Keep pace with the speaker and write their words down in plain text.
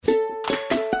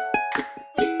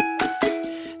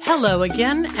Hello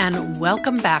again, and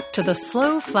welcome back to the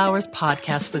Slow Flowers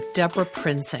podcast with Deborah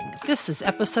Prinzing. This is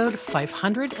episode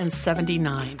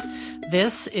 579.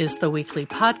 This is the weekly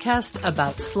podcast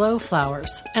about slow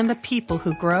flowers and the people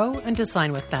who grow and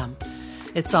design with them.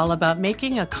 It's all about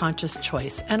making a conscious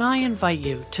choice, and I invite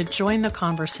you to join the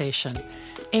conversation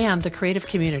and the creative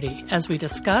community as we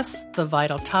discuss the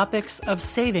vital topics of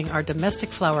saving our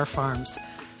domestic flower farms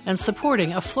and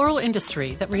supporting a floral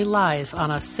industry that relies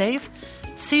on a safe,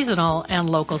 seasonal, and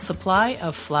local supply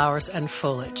of flowers and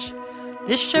foliage.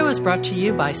 This show is brought to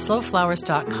you by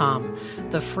slowflowers.com,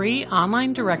 the free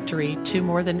online directory to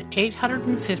more than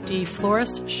 850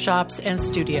 florists, shops, and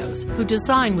studios who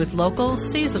design with local,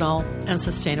 seasonal, and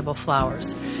sustainable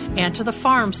flowers, and to the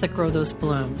farms that grow those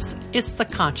blooms. It's the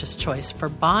conscious choice for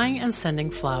buying and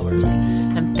sending flowers.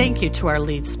 And thank you to our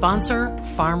lead sponsor,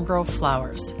 Farm Girl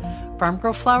Flowers. Farm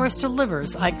Girl Flowers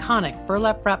delivers iconic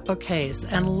burlap wrap bouquets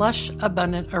and lush,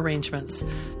 abundant arrangements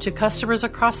to customers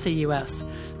across the U.S.,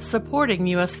 supporting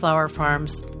U.S. flower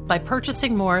farms by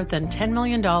purchasing more than $10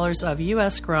 million of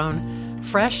U.S.-grown,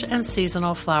 fresh and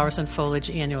seasonal flowers and foliage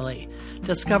annually.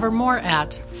 Discover more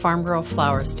at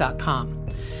farmgirlflowers.com.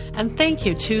 And thank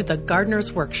you to the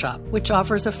Gardener's Workshop, which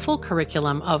offers a full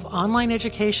curriculum of online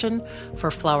education for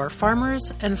flower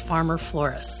farmers and farmer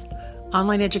florists.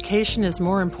 Online education is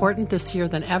more important this year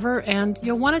than ever, and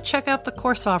you'll want to check out the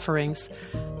course offerings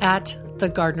at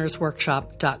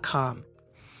thegardenersworkshop.com.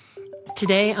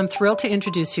 Today, I'm thrilled to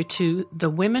introduce you to the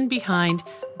women behind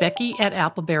Becky at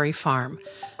Appleberry Farm,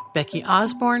 Becky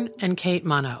Osborne and Kate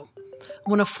Munno.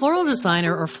 When a floral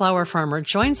designer or flower farmer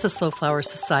joins the Slow Flower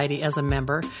Society as a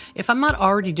member, if I'm not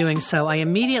already doing so, I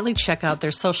immediately check out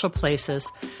their social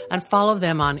places and follow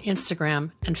them on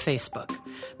Instagram and Facebook.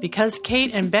 Because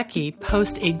Kate and Becky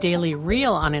post a daily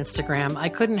reel on Instagram, I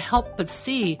couldn't help but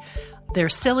see their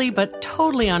silly but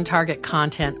totally on-target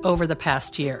content over the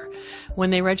past year. When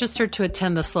they registered to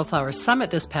attend the Slow Flowers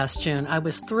Summit this past June, I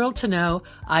was thrilled to know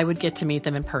I would get to meet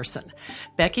them in person.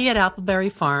 Becky at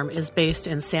Appleberry Farm is based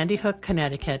in Sandy Hook,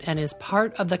 Connecticut, and is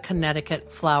part of the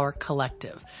Connecticut Flower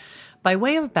Collective. By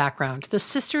way of background, the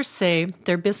sisters say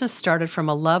their business started from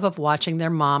a love of watching their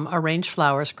mom arrange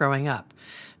flowers growing up.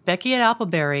 Becky at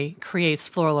Appleberry creates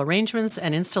floral arrangements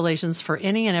and installations for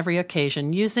any and every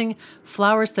occasion using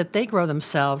flowers that they grow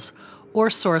themselves or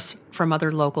source from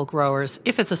other local growers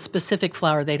if it's a specific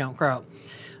flower they don't grow.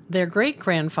 Their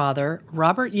great-grandfather,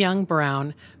 Robert Young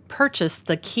Brown, purchased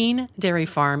the Keene Dairy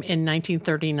Farm in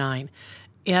 1939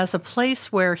 as a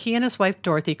place where he and his wife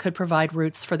Dorothy could provide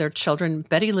roots for their children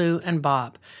Betty Lou and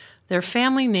Bob. Their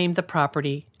family named the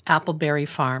property Appleberry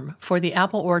Farm for the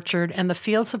apple orchard and the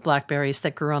fields of blackberries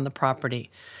that grew on the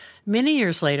property. Many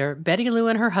years later, Betty Lou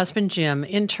and her husband Jim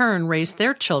in turn raised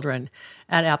their children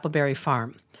at Appleberry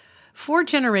Farm. 4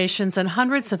 generations and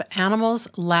hundreds of animals,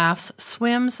 laughs,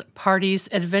 swims, parties,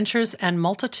 adventures, and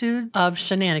multitude of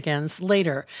shenanigans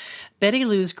later, Betty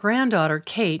Lou's granddaughter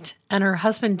Kate and her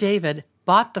husband David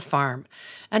bought the farm,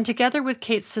 and together with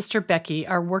Kate's sister Becky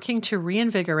are working to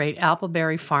reinvigorate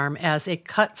Appleberry Farm as a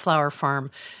cut flower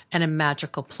farm and a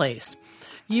magical place.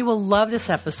 You will love this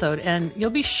episode, and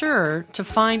you'll be sure to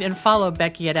find and follow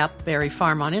Becky at Appleberry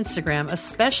Farm on Instagram,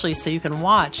 especially so you can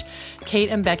watch Kate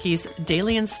and Becky's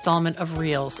daily installment of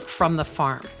reels from the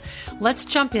farm. Let's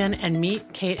jump in and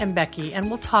meet Kate and Becky, and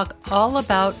we'll talk all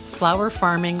about flower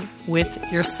farming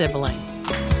with your sibling.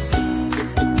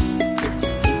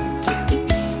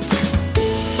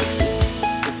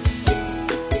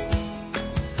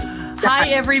 Hi,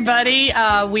 everybody.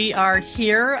 We are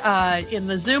here in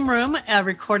the Zoom room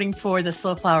recording for the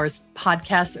Slow Flowers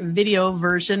podcast video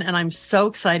version, and I'm so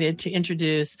excited to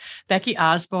introduce Becky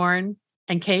Osborne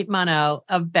and Kate Munno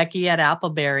of Becky at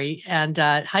Appleberry. And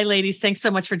hi, ladies. Thanks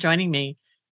so much for joining me.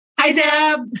 Hi,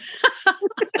 Deb.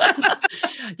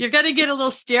 You're going to get a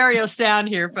little stereo sound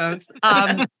here, folks.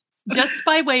 Just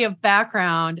by way of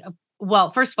background,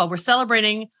 well, first of all, we're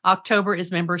celebrating October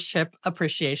is Membership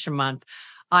Appreciation Month.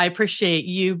 I appreciate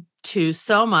you two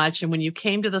so much. And when you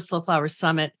came to the Slow Flowers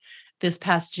Summit this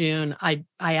past June, I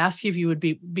asked you if you would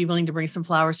be willing to bring some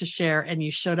flowers to share, and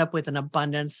you showed up with an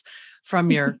abundance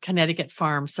from your Connecticut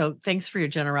farm. So thanks for your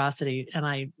generosity.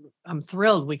 And I'm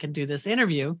thrilled we can do this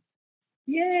interview.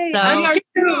 Yay.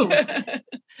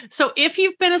 So if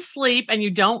you've been asleep and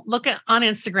you don't look on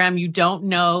Instagram, you don't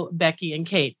know Becky and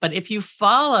Kate. But if you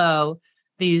follow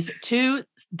these two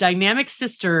dynamic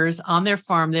sisters on their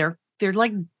farm, they're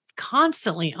like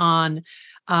constantly on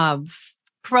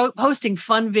posting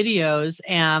fun videos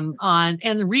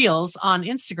and reels on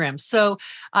Instagram. So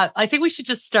I think we should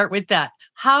just start with that.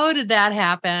 How did that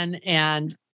happen?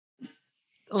 And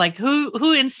like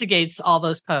who instigates all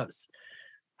those posts?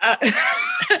 Uh,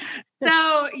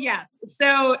 so yes,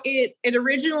 so it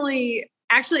originally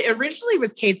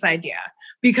was Kate's idea,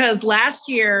 because last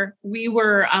year we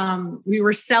were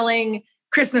selling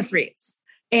Christmas wreaths,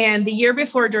 and the year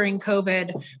before during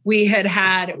COVID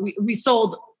we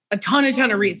sold a ton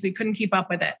of wreaths. We couldn't keep up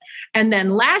with it, and then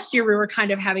last year we were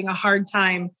kind of having a hard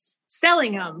time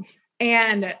selling them.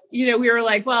 And, we were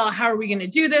like, well, how are we going to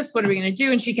do this? What are we going to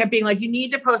do? And she kept being like, you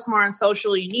need to post more on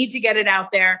social. You need to get it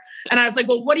out there. And I was like,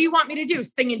 well, what do you want me to do?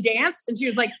 Sing and dance? And she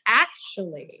was like,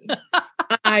 actually,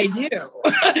 I do.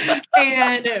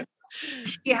 And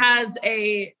she has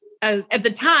at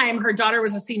the time, her daughter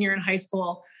was a senior in high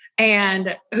school,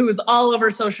 and who was all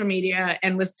over social media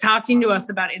and was talking to us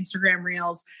about Instagram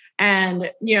Reels.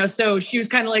 And, so she was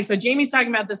kind of like, so Jamie's talking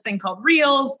about this thing called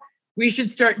Reels. We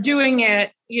should start doing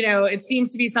it. It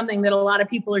seems to be something that a lot of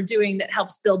people are doing that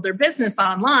helps build their business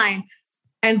online.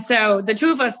 And so the two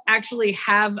of us actually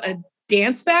have a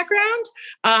dance background.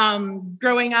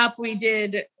 Growing up, we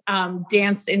did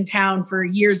dance in town for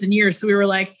years and years. So we were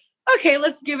like, okay,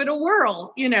 let's give it a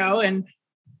whirl, and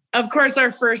of course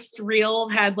our first reel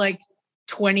had like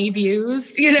 20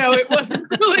 views. It wasn't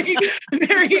really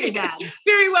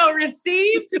very well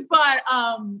received, but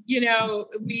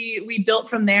we built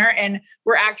from there, and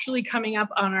we're actually coming up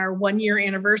on our 1-year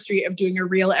anniversary of doing a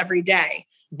reel every day.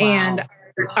 Wow. And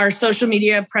our social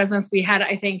media presence, we had,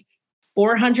 I think,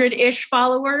 400-ish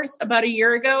followers about a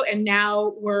year ago, and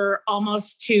now we're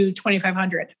almost to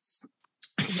 2,500.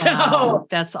 Wow, so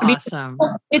that's awesome.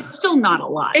 It's still not a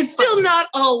lot. It's still not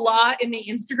a lot in the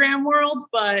Instagram world,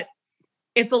 but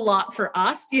it's a lot for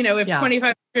us. If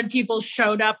 2,500 people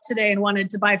showed up today and wanted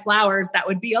to buy flowers, that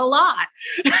would be a lot.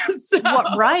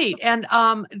 Right. And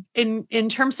in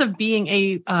terms of being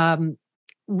a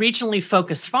regionally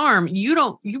focused farm,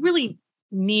 you really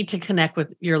need to connect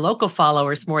with your local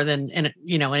followers more than an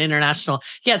international.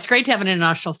 Yeah, it's great to have an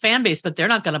international fan base, but they're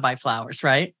not going to buy flowers,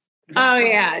 right? Oh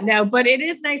yeah, no, but it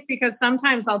is nice because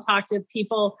sometimes I'll talk to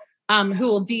people who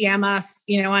will DM us,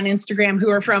 on Instagram, who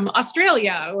are from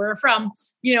Australia or from,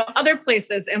 other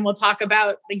places. And we'll talk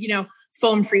about,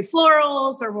 foam-free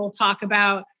florals, or we'll talk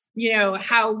about,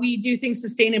 how we do things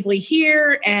sustainably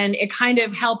here. And it kind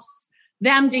of helps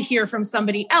them to hear from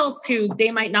somebody else who they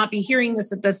might not be hearing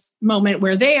this at this moment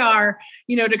where they are,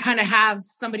 to kind of have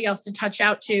somebody else to touch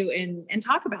out to and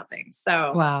talk about things.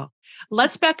 So, wow.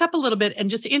 Let's back up a little bit and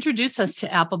just introduce us to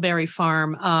Appleberry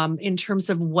Farm in terms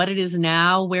of what it is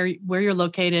now, where you're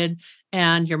located,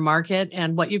 and your market,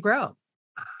 and what you grow.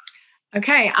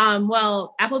 Okay.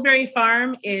 Well, Appleberry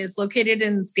Farm is located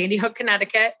in Sandy Hook,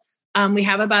 Connecticut. We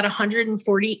have about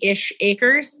 140-ish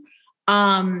acres.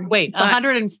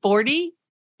 140?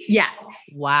 Yes.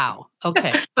 Wow.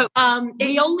 Okay. But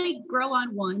we only grow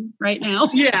on one right now.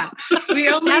 Yeah.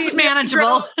 That's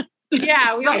manageable.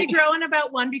 We only grow on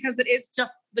about one because it is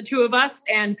just the two of us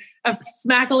and a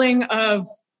smackling of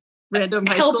random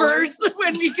helpers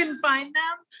when we can find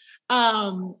them.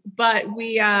 But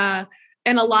we and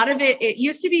a lot of it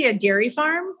used to be a dairy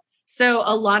farm. So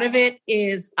a lot of it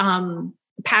is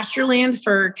pasture land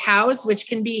for cows, which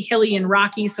can be hilly and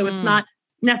rocky. So it's not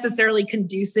necessarily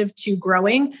conducive to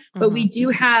growing, but we do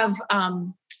have,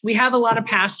 we have a lot of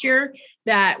pasture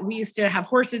that we used to have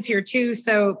horses here too.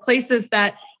 So places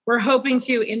that we're hoping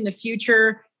to in the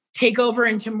future take over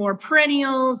into more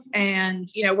perennials. And,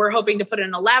 we're hoping to put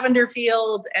in a lavender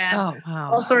field and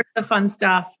all sorts of fun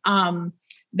stuff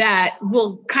that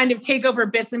will kind of take over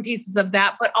bits and pieces of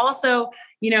that. But also,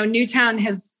 Newtown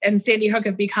and Sandy Hook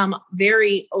have become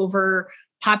very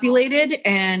overpopulated,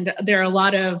 and there are a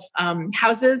lot of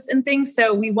houses and things.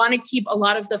 So we want to keep a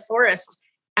lot of the forest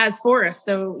as forest.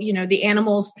 So, the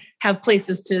animals have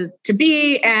places to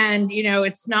be, and,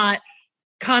 it's not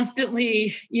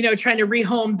constantly, trying to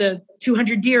rehome the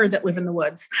 200 deer that live in the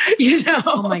woods,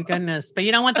 Oh my goodness. But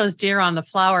you don't want those deer on the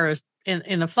flowers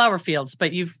in the flower fields,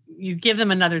 but you give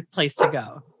them another place to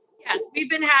go. Yes, we've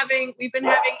been having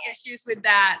issues with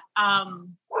that,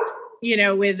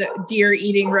 with deer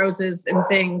eating roses and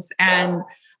things, and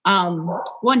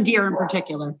one deer in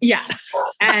particular. Yes,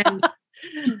 and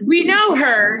we know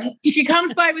her. She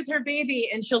comes by with her baby,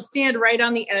 and she'll stand right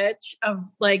on the edge of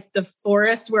like the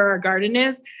forest where our garden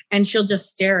is, and she'll just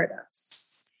stare at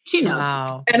us. She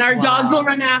knows, and our dogs will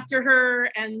run after her,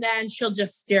 and then she'll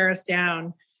just stare us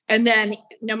down. And then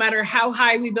no matter how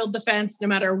high we build the fence, no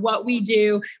matter what we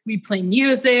do, we play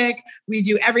music, we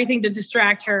do everything to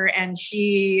distract her. And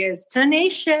she is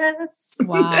tenacious.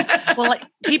 Wow. Well,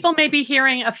 people may be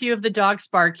hearing a few of the dogs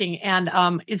barking, and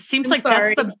it seems that's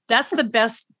the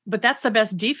best, but that's the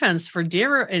best defense for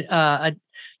deer,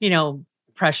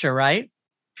 pressure, right?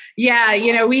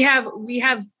 Yeah. We have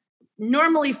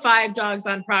normally 5 dogs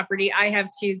on property. I have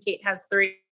 2. Kate has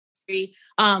 3.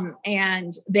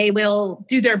 And they will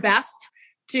do their best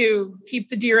to keep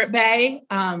the deer at bay.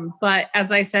 But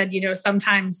as I said,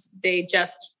 sometimes they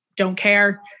just don't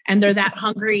care and they're that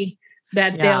hungry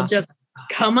that they'll just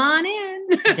come on in.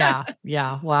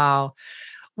 Yeah. Wow.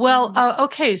 Well,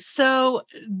 okay. So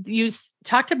you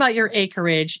talked about your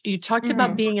acreage. You talked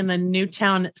about being in the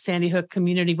Newtown Sandy Hook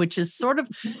community, which is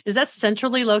is that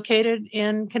centrally located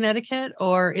in Connecticut,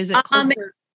 or is it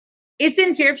closer? It's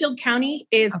in Fairfield County.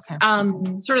 It's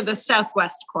sort of the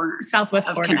southwest corner of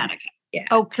Connecticut. Yeah.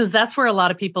 Oh, because that's where a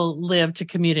lot of people live to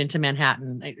commute into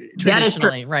Manhattan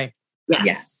traditionally, right?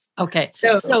 Yes. Okay.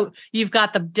 So you've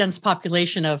got the dense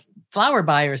population of flower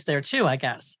buyers there too, I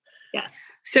guess.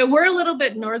 Yes. So we're a little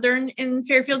bit northern in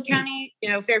Fairfield County.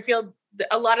 Fairfield,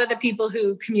 a lot of the people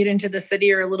who commute into the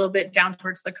city are a little bit down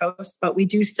towards the coast, but we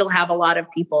do still have a lot of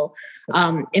people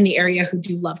in the area who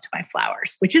do love to buy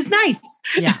flowers, which is nice.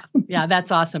 Yeah,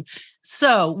 that's awesome.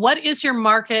 So what is your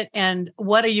market and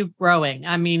what are you growing?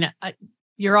 I mean,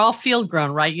 you're all field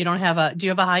grown, right? You don't have do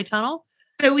you have a high tunnel?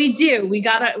 So we do. We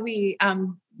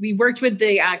worked with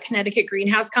the Connecticut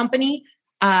Greenhouse Company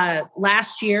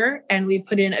last year, and we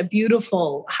put in a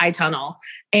beautiful high tunnel,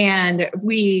 and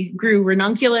we grew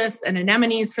ranunculus and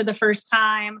anemones for the first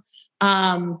time.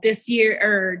 This year,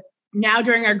 or now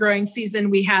during our growing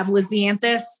season, we have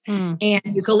lisianthus and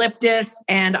eucalyptus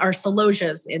and our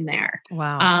celosias in there.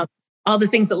 Wow. All the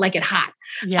things that like it hot.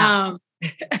 Yeah.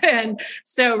 And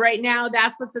so right now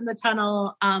that's what's in the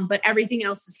tunnel. But everything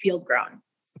else is field grown.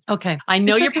 Okay. I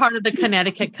know you're part of the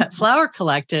Connecticut Cut Flower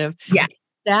Collective. Yeah.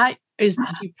 Did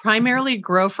you primarily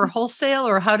grow for wholesale,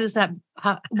 or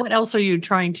what else are you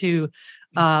trying to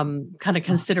kind of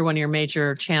consider one of your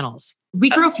major channels?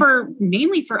 We grow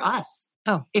mainly for us.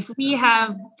 Oh. If we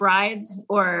have brides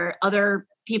or other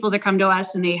people that come to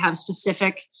us and they have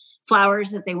specific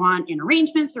flowers that they want in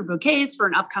arrangements or bouquets for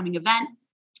an upcoming event,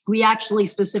 we actually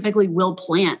specifically will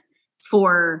plant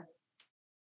for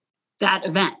that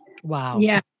event. Wow.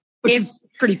 Yeah. Which is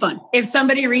pretty fun. If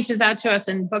somebody reaches out to us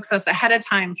and books us ahead of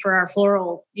time for our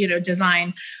floral,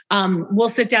 design, we'll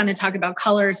sit down and talk about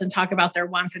colors and talk about their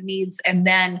wants and needs. And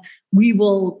then we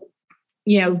will,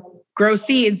 grow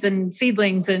seeds and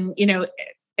seedlings and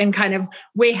kind of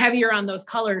weigh heavier on those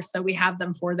colors so we have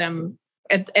them for them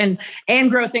and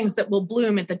grow things that will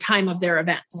bloom at the time of their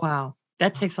events. Wow.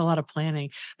 That takes a lot of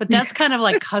planning, but that's kind of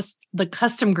like the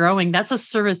custom growing. That's a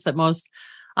service that most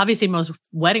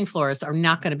wedding florists are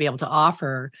not going to be able to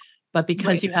offer, but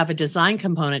because you have a design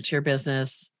component to your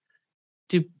business,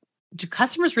 do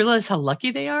customers realize how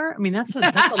lucky they are? I mean, that's a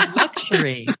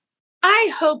luxury.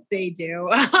 I hope they do.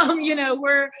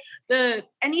 We're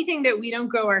anything that we don't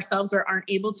grow ourselves or aren't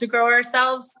able to grow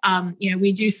ourselves.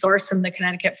 We do source from the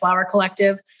Connecticut Flower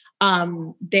Collective.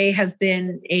 They have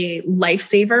been a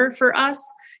lifesaver for us.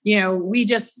 We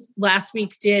just last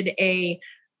week did a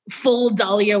full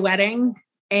dahlia wedding,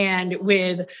 and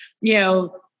with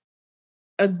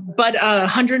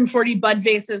 140 bud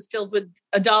vases filled with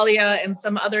a dahlia and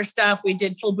some other stuff. We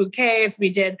did full bouquets. We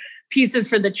did pieces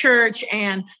for the church,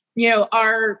 and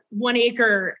our 1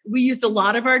 acre, we used a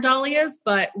lot of our dahlias,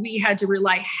 but we had to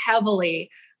rely heavily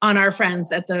on our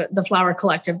friends at the Flower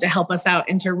Collective to help us out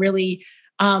and to really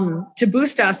to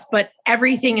boost us. But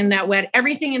everything in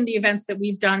everything in the events that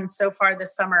we've done so far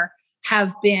this summer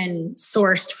have been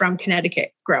sourced from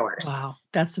Connecticut growers. Wow,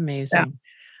 that's amazing.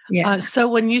 Yeah. So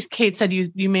when Kate said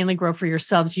you mainly grow for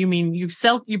yourselves, you mean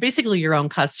you're basically your own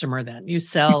customer then. You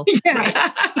sell.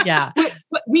 Yeah.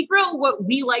 We grow what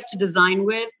we like to design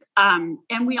with. And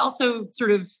we also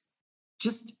sort of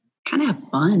just kind of have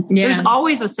fun. Yeah. There's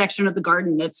always a section of the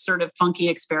garden that's sort of funky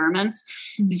experiments.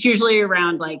 It's usually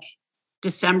around like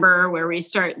December where we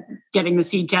start getting the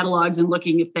seed catalogs and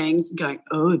looking at things and going,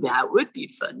 oh, that would be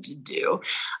fun to do.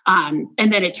 And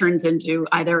then it turns into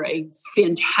either a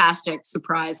fantastic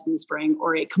surprise in the spring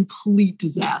or a complete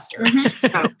disaster.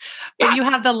 So, but you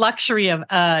have the luxury of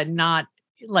not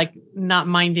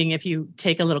minding if you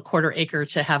take a little 1/4 acre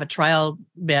to have a trial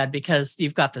bed because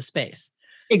you've got the space.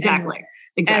 Exactly.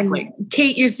 And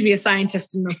Kate used to be a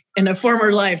scientist in a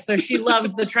former life, so she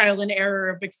loves the trial and error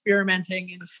of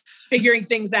experimenting and figuring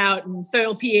things out and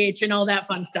soil pH and all that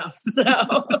fun stuff. So,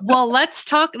 well, let's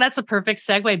talk. That's a perfect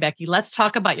segue, Becky. Let's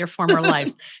talk about your former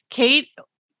lives. Kate,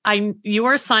 you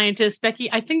were a scientist. Becky,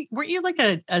 I think, weren't you like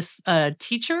a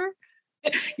teacher?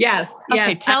 Yes.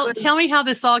 Okay. Yes. Tell me how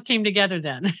this all came together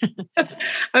then.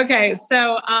 Okay.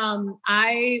 So,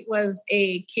 I was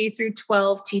a K through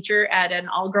 12 teacher at an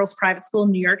all girls private school in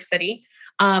New York City,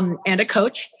 and a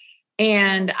coach.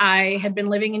 And I had been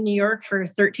living in New York for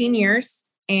 13 years.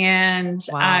 And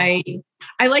Wow.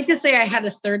 I like to say I had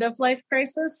a third of life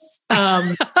crisis.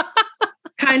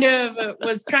 Kind of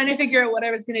was trying to figure out what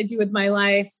I was going to do with my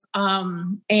life.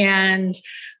 And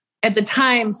at the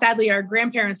time, sadly, our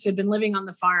grandparents who had been living on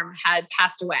the farm had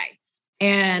passed away.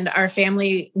 And our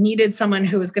family needed someone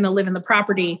who was going to live in the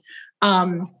property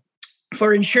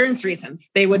for insurance reasons.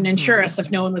 They wouldn't insure us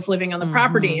if no one was living on the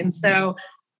property. And so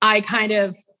I kind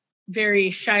of very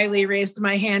shyly raised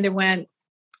my hand and went,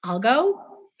 I'll go.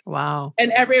 Wow.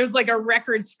 And it was like a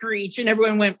record screech and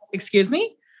everyone went, excuse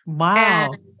me?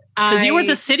 Wow. Because you were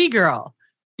the city girl.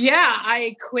 Yeah.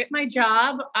 I quit my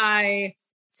job. I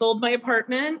sold my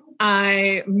apartment.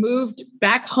 I moved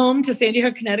back home to Sandy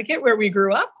Hook, Connecticut, where we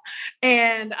grew up.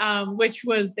 And which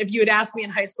was, if you had asked me in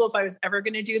high school if I was ever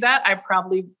going to do that, I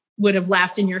probably would have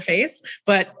laughed in your face,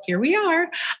 but here we are.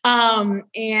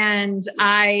 And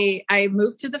I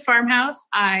moved to the farmhouse.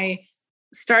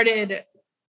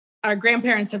 Our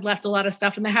grandparents had left a lot of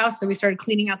stuff in the house. So we started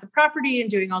cleaning out the property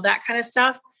and doing all that kind of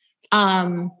stuff.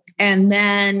 And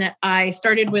then I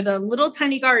started with a little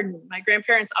tiny garden. My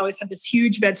grandparents always had this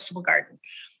huge vegetable garden.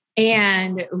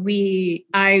 And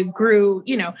I grew,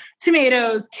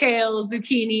 tomatoes, kale,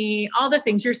 zucchini, all the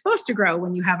things you're supposed to grow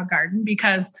when you have a garden,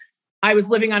 because I was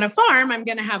living on a farm, I'm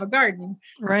going to have a garden.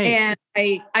 Right. And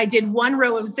I did one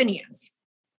row of zinnias,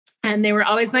 and they were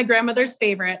always my grandmother's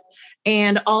favorite.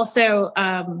 And also,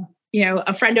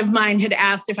 a friend of mine had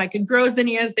asked if I could grow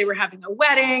zinnias. They were having a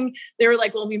wedding. They were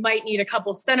like, well, we might need a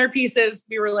couple centerpieces.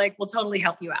 We were like, we'll totally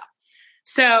help you out.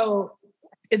 So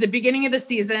at the beginning of the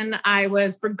season, I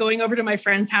was going over to my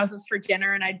friends' houses for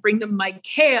dinner, and I'd bring them my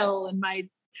kale and my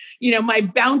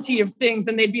bounty of things.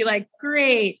 And they'd be like,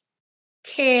 great,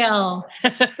 kale.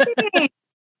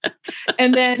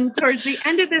 And then towards the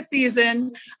end of the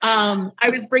season, I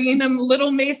was bringing them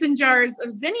little mason jars of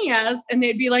zinnias, and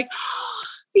they'd be like, oh,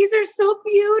 these are so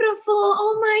beautiful.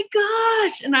 Oh my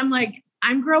gosh. And I'm like,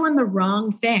 I'm growing the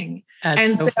wrong thing.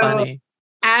 That's so funny.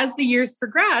 As the years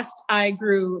progressed, I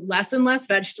grew less and less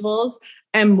vegetables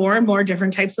and more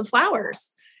different types of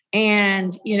flowers.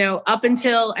 And, up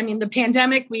until, the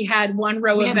pandemic, we had one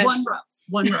row of vegetables.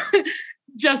 One row.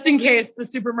 Just in case the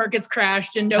supermarkets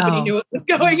crashed and nobody knew what was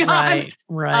going on.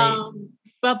 Right.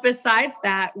 But besides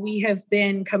that, we have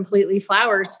been completely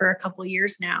flowers for a couple of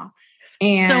years now.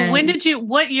 And so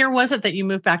what year was it that you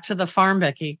moved back to the farm,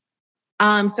 Becky?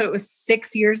 So it was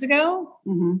 6 years ago.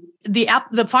 Mm-hmm.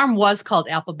 The farm was called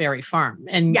Appleberry Farm.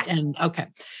 And, yes. And okay.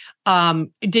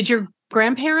 Did your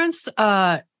grandparents,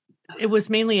 it was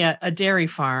mainly a dairy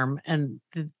farm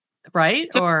right?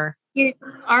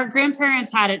 Our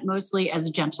grandparents had it mostly as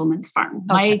a gentleman's farm.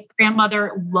 Okay. My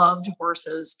grandmother loved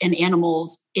horses and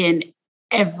animals in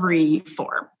every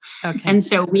form. Okay. And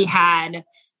so we had,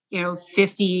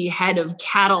 50 head of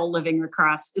cattle living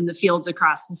in the fields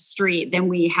across the street. Then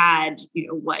we had,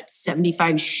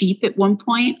 75 sheep at one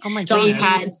point. Oh my God. We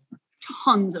had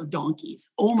tons of donkeys.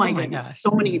 Oh my goodness. Gosh.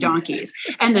 So many donkeys.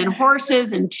 And then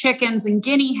horses and chickens and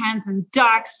guinea hens and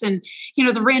ducks and,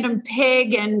 the random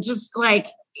pig and just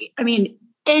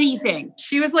anything.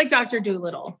 She was like Dr.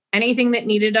 Dolittle. Anything that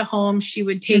needed a home, she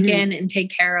would take in and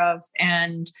take care of.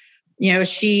 And,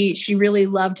 she really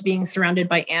loved being surrounded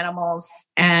by animals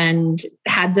and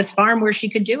had this farm where she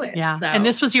could do it. Yeah. So. And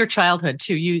this was your childhood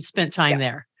too. You spent time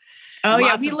there. Oh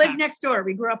yeah. We lived next door.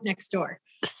 We grew up next door.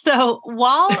 So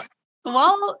while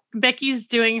Becky's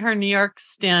doing her New York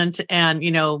stint and,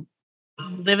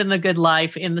 living the good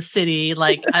life in the city,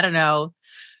 like, I don't know,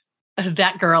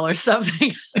 that girl or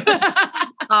something.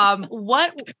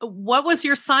 What was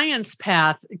your science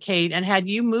path, Kate? And had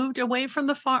you moved away from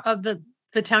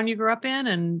the town you grew up in?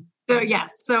 And so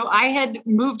yes, so I had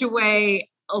moved away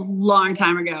a long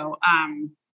time ago.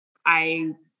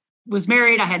 I was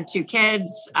married. I had 2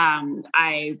 kids.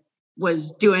 I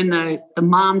was doing the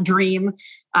mom dream,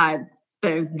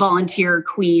 the volunteer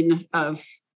queen of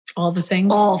all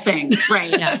things,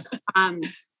 right? Yeah.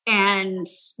 And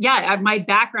my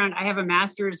background, I have a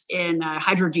master's in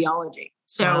hydrogeology.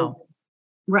 So, wow.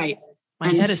 Right. My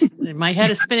head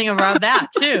is spinning around that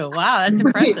too. Wow. That's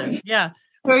impressive. Right. Yeah.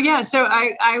 So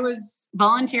I was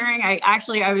volunteering.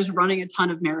 I was running a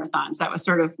ton of marathons. That was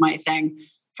sort of my thing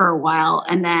for a while.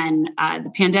 And then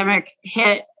the pandemic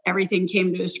hit, everything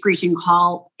came to a screeching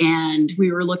halt, and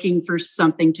we were looking for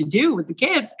something to do with the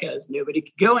kids because nobody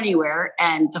could go anywhere.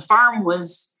 And the farm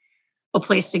was a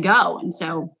place to go. And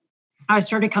so I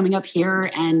started coming up here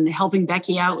and helping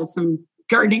Becky out with some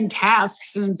gardening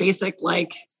tasks and basic,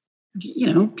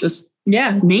 just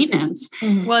maintenance.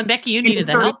 Mm-hmm. Well, and Becky, you needed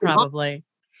the help probably.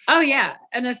 Oh yeah.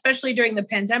 And especially during the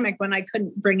pandemic when I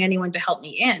couldn't bring anyone to help me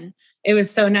in, it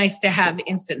was so nice to have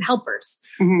instant helpers,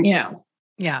 Yeah.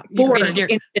 Yeah. for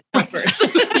instant helpers.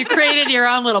 You created your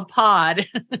own little pod.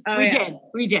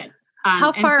 We did.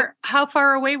 How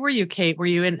far away were you, Kate? Were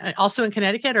you also in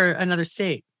Connecticut or another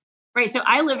state? Right. So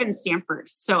I live in Stamford.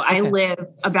 So I live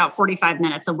about 45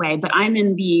 minutes away, but I'm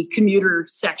in the commuter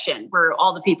section where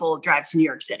all the people drive to New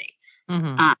York City,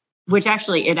 which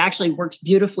actually works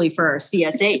beautifully for our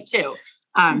CSA too.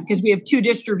 Because we have 2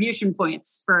 distribution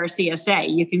points for our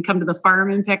CSA. You can come to the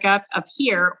farm and pick up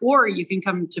here, or you can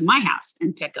come to my house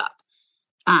and pick up.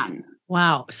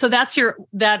 Wow. So that's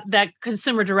that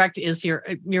consumer direct is your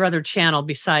other channel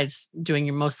besides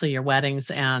doing mostly your weddings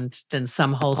and then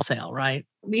some wholesale, right?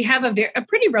 We have a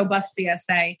pretty robust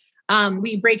CSA.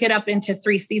 We break it up into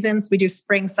 3 seasons. We do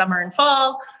spring, summer, and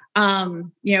fall.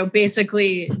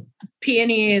 Basically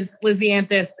peonies,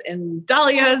 lisianthus, and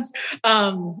dahlias.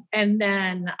 And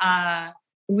then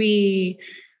we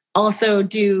also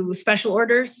do special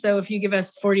orders. So if you give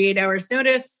us 48 hours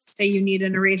notice, say you need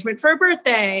an arrangement for a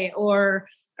birthday or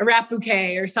a wrap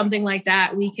bouquet or something like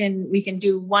that, we can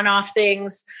do one-off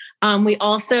things. We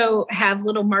also have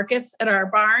little markets at our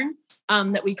barn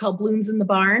that we call Blooms in the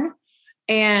Barn.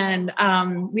 And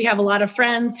we have a lot of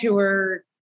friends who are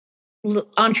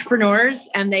entrepreneurs,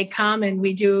 and they come and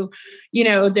we do,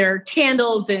 their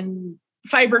candles and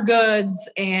fiber goods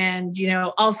and,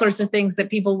 all sorts of things that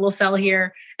people will sell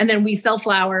here. And then we sell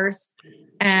flowers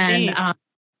and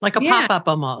like a pop-up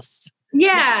almost.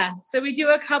 Yeah. Yes. So we do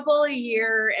a couple a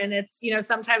year, and it's,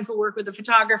 sometimes we'll work with a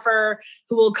photographer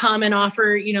who will come and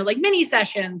offer, like mini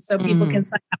sessions. So people can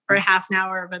sign up for a half an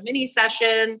hour of a mini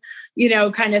session,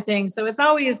 kind of thing. So it's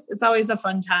always a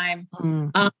fun time.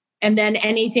 And then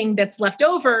anything that's left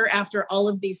over after all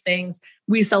of these things,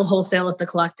 we sell wholesale at the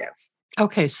collective.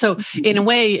 Okay. So in a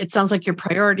way, it sounds like your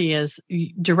priority is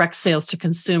direct sales to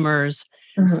consumers.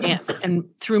 And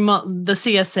through the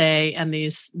CSA and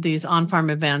these on-farm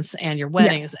events and your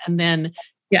weddings. And then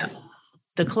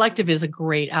the collective is a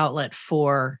great outlet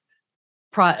for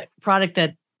product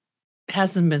that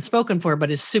hasn't been spoken for,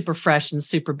 but is super fresh and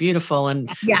super beautiful and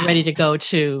ready to go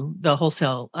to the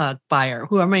wholesale buyer,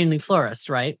 who are mainly florists,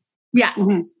 right? Yes.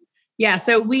 Yeah.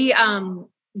 So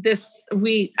this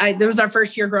was our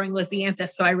first year growing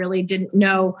lisianthus. So I really didn't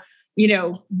know,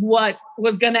 what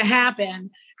was going to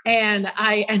happen. And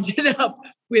I ended up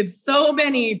with so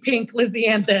many pink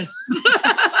lisianthus.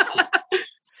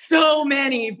 So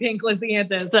many pink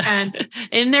lisianthus.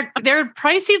 And they're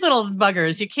pricey little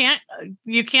buggers.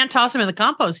 You can't toss them in the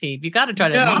compost heap. You got to try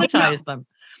to monetize them.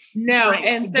 No. Right,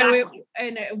 and exactly.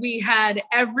 We had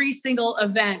every single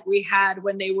event we had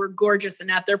when they were gorgeous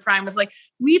and at their prime was like,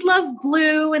 we'd love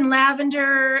blue and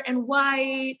lavender and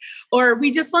white, or we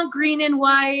just want green and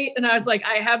white. And I was like,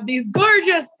 I have these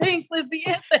gorgeous pink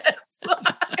lisianthus.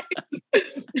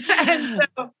 And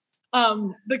so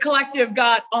the collective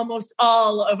got almost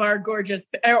all of our gorgeous,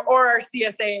 or our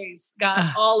CSAs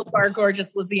got all of our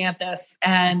gorgeous lisianthus.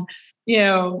 And,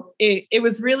 it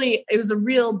was a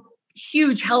real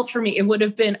huge help for me. It would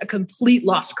have been a complete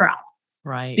lost crop.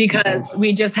 Right. Because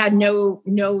we just had no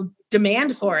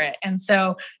demand for it. And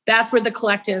so that's where the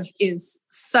collective is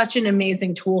such an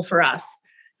amazing tool for us.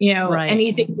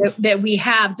 Anything that we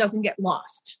have doesn't get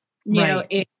lost.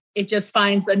 It just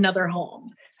finds another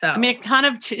home. So I mean,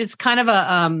 it's kind of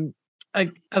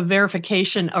a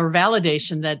verification or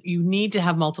validation that you need to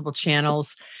have multiple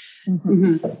channels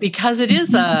because it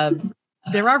is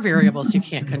there are variables you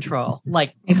can't control,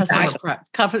 like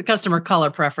customer color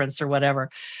preference or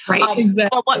whatever. Right.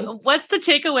 Exactly. Well, what's the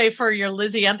takeaway for your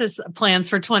lisianthus plans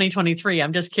for 2023?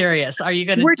 I'm just curious. Are you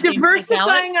going to? We're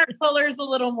diversifying our colors a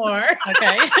little more.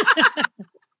 Okay.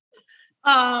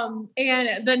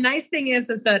 And the nice thing is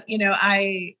that,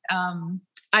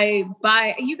 I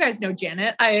buy, you guys know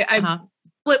Janet, I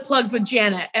split plugs with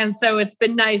Janet. And so it's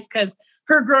been nice because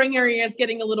her growing area is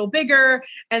getting a little bigger.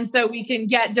 And so we can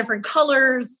get different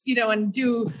colors, and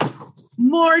do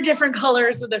more different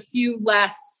colors with a few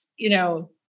less,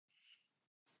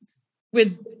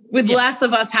 with less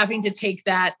of us having to take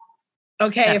that.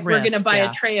 Okay, if we're going to buy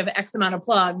a tray of X amount of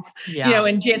plugs,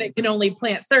 and Janet can only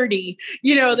plant 30,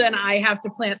 then I have to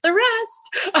plant the rest.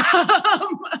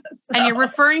 And you're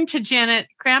referring to Janet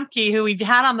Kramke, who we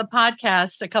had on the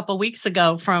podcast a couple of weeks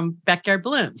ago from Backyard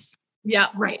Blooms. Yeah,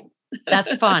 right.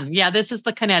 That's fun. Yeah, this is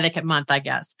the Connecticut month, I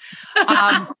guess.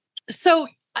 So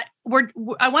I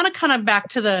want to kind of back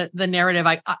to the narrative.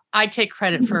 I take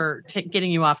credit for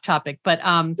getting you off topic, but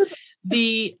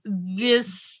this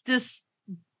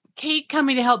Kate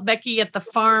coming to help Becky at the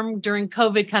farm during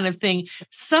COVID kind of thing.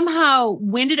 Somehow,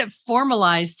 when did it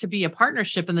formalize to be a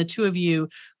partnership and the two of you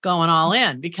going all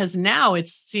in? Because now it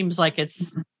seems like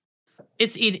it's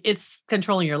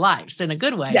controlling your lives in a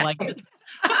good way. Yeah. Like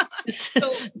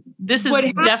So this is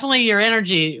definitely your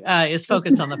energy is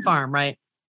focused on the farm, right?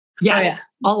 Yes,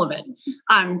 all of it.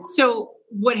 So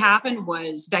what happened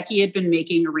was Becky had been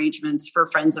making arrangements for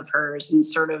friends of hers and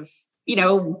sort of,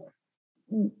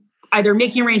 either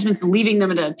making arrangements and leaving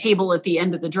them at a table at the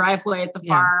end of the driveway at the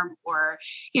farm, or,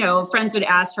 friends would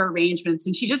ask for arrangements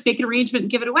and she'd just make an arrangement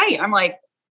and give it away. I'm like,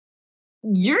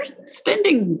 you're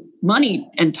spending money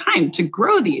and time to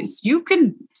grow these. You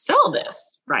can sell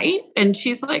this, right? And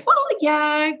she's like, well,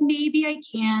 yeah, maybe I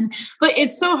can, but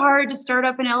it's so hard to start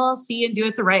up an LLC and do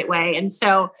it the right way. And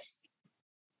so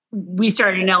we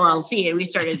started an LLC and we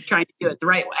started trying to do it the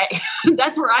right way.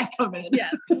 That's where I come in.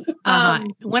 Yes.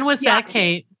 When was that,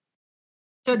 Kate?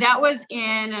 So that was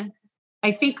in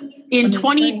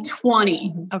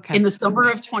 2020, okay. In the summer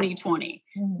of 2020,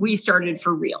 we started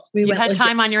for real. You had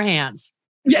time on your hands.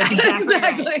 Yeah, exactly.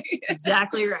 Exactly. Right.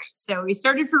 Exactly right. So we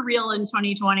started for real in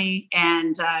 2020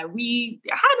 and we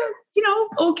had a,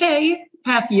 okay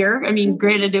half year. I mean,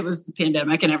 granted it was the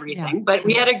pandemic and everything, but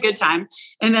we had a good time.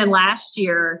 And then last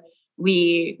year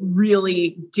we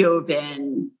really dove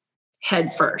in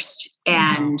head first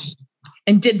and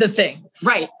did the thing.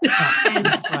 Right. And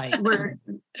we're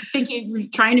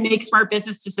trying to make smart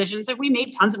business decisions. And we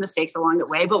made tons of mistakes along the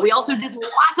way, but we also did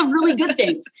lots of really good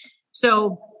things.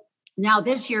 So now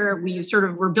this year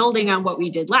we're building on what we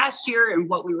did last year and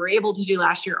what we were able to do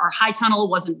last year. Our high tunnel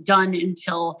wasn't done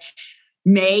until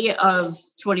May of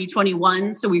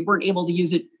 2021. So we weren't able to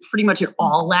use it pretty much at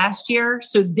all last year.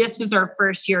 So this was our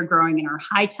first year growing in our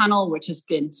high tunnel, which has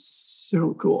been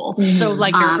so cool. So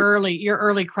like your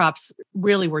early crops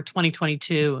really were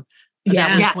 2022.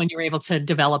 That was when you were able to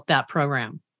develop that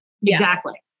program.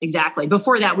 Exactly.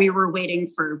 Before that, we were waiting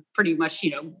for pretty much,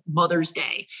 Mother's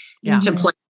Day to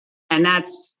plant. And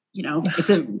that's, it's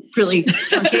a really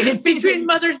truncated between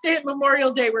Mother's Day and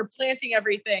Memorial Day, we're planting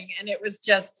everything. And it was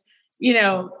just,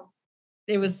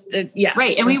 it was,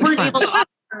 right. And we weren't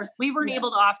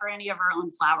able to offer any of our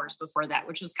own flowers before that,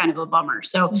 which was kind of a bummer.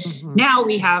 So now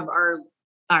we have our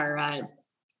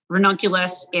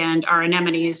ranunculus and our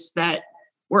anemones that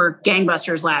were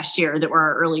gangbusters last year that were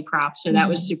our early crops. So that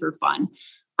was super fun.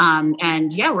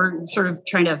 We're sort of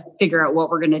trying to figure out what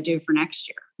we're going to do for next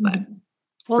year, but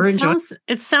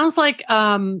it sounds like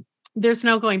there's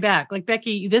no going back. Like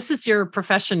Becky, this is your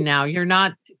profession now. You're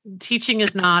not teaching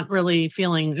is not really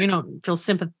feeling, feel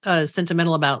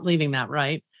sentimental about leaving that,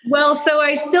 right? Well, so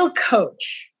I still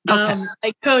coach. Okay.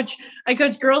 I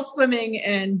coach girls swimming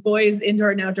and boys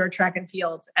indoor and outdoor track and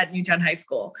field at Newtown High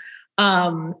School.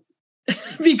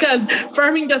 Because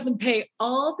farming doesn't pay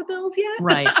all the bills yet.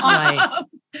 Right.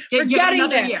 We're getting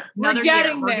there. We're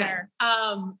getting there.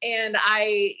 And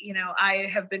I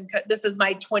have been, this is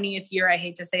my 20th year. I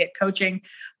hate to say it, coaching.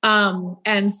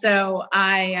 And so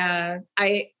I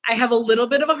have a little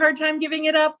bit of a hard time giving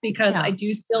it up because I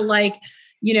do still like,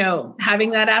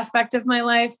 having that aspect of my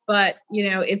life, but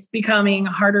it's becoming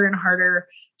harder and harder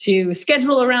to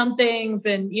schedule around things.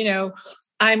 And,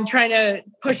 I'm trying to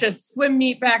push a swim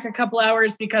meet back a couple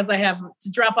hours because I have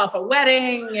to drop off a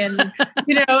wedding and,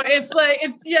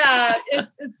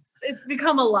 it's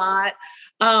become a lot.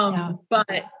 But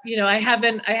I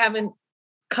haven't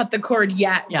cut the cord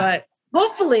yet, but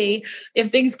hopefully if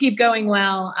things keep going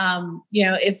well,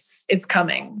 it's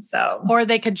coming. So, or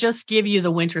they could just give you the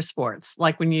winter sports,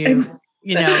 like when you,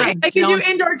 I can do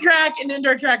indoor track and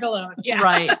indoor track alone. Yeah.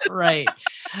 Right.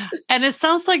 And it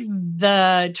sounds like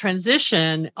the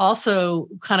transition also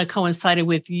kind of coincided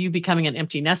with you becoming an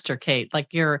empty nester, Kate,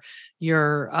 like your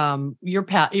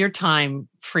time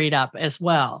freed up as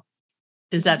well.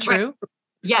 Is that true? Right.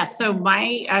 Yes. So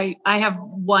I have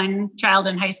one child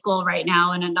in high school right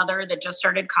now and another that just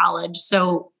started college.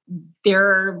 So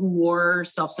they're more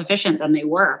self-sufficient than they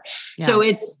were. Yeah. So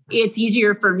it's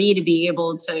easier for me to be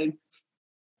able to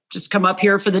just come up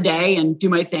here for the day and do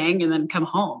my thing and then come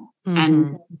home.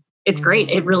 And it's great.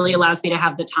 It really allows me to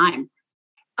have the time.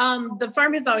 The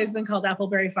farm has always been called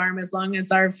Appleberry Farm as long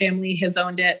as our family has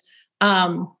owned it.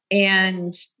 And,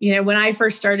 when I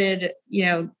first started,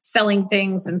 selling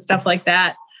things and stuff like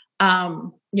that,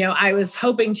 I was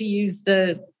hoping to use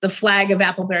the flag of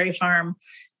Appleberry Farm.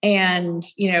 And,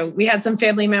 we had some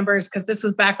family members, because this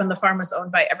was back when the farm was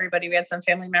owned by everybody. We had some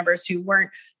family members who weren't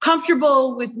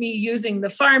comfortable with me using the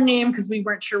farm name because we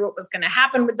weren't sure what was going to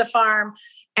happen with the farm.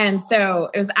 And so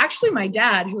it was actually my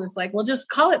dad who was like, well, just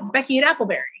call it Becky at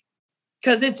Appleberry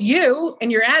because it's you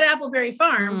and you're at Appleberry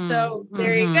Farm. So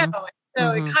there you go. And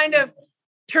so it kind of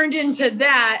turned into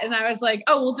that. And I was like,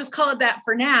 oh, we'll just call it that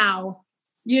for now,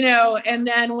 and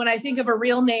then when I think of a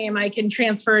real name, I can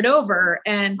transfer it over.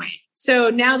 And so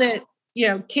now that,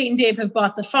 Kate and Dave have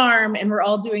bought the farm and we're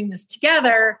all doing this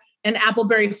together, and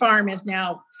Appleberry Farm is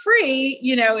now free,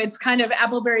 it's kind of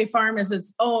Appleberry Farm is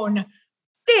its own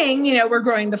thing. We're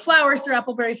growing the flowers through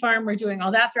Appleberry Farm. We're doing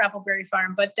all that through Appleberry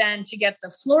Farm. But then to get the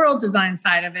floral design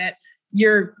side of it,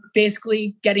 you're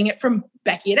basically getting it from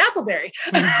Becky at Appleberry.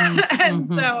 And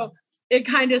so it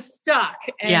kind of stuck.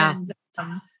 And,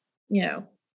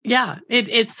 Yeah,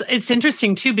 it's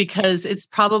interesting too, because it's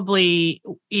probably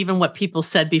even what people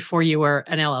said before you were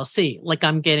an LLC, like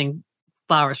I'm getting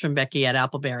flowers from Becky at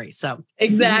Appleberry. So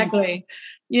exactly,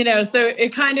 so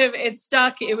it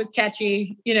stuck. It was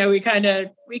catchy. We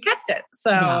kept it.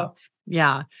 So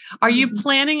yeah. Are you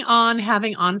planning on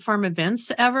having on-farm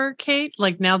events ever, Kate?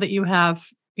 Like now that you have,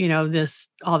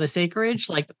 all this acreage,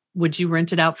 like would you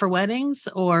rent it out for weddings,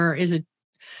 or is it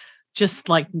just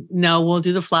like, no, we'll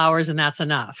do the flowers and that's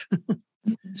enough?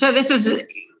 So this is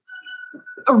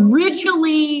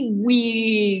originally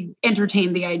we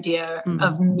entertained the idea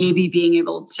of maybe being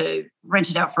able to rent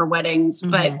it out for weddings,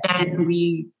 but then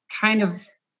we kind of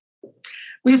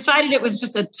decided it was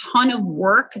just a ton of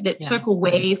work that took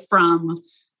away from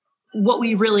what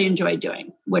we really enjoyed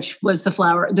doing, which was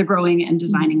the growing and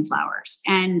designing flowers.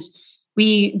 And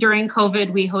during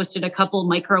COVID, we hosted a couple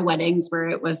micro weddings where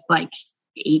it was like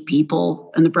 8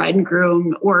 people and the bride and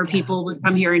groom, or people would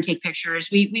come here and take pictures.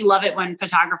 We love it when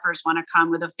photographers want to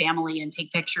come with a family and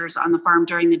take pictures on the farm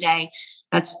during the day.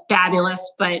 That's fabulous.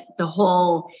 But the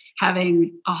whole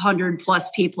having 100+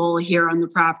 people here on the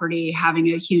property, having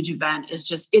a huge event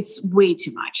it's way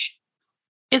too much.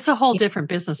 It's a whole different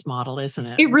business model, isn't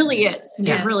it? It really is.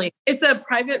 Yeah. It really. It's a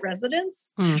private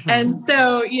residence. And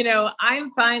so, I'm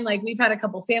fine. Like we've had a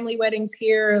couple family weddings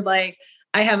here. Like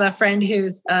I have a friend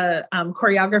who's a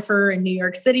choreographer in New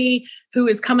York City who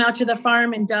has come out to the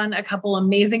farm and done a couple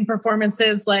amazing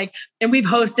performances. And we've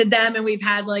hosted them, and we've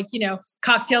had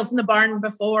cocktails in the barn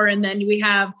before. And then we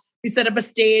set up a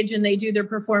stage and they do their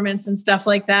performance and stuff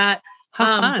like that.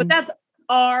 But that's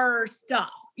our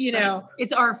stuff,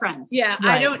 It's our friends. Yeah. Right.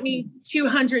 I don't need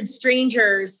 200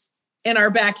 strangers in our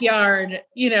backyard,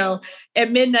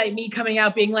 at midnight, me coming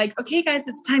out being like, okay, guys,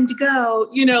 it's time to go,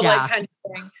 like kind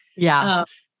of thing. Yeah.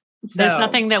 There's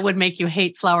nothing that would make you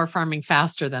hate flower farming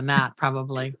faster than that,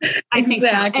 probably. I think so.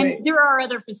 And there are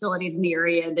other facilities in the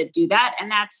area that do that. And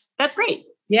that's great.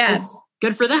 Yeah. It's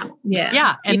good for them. Yeah.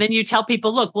 Yeah. And then you tell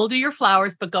people, look, we'll do your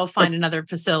flowers, but go find another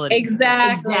facility.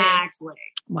 Exactly.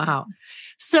 Wow.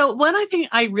 So one I think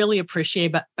I really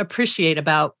appreciate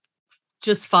about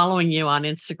just following you on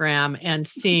Instagram and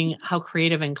seeing how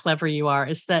creative and clever you are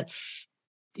is that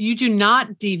you do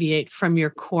not deviate from your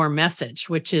core message,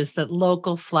 which is that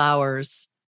local flowers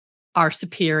are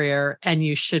superior and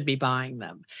you should be buying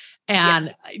them.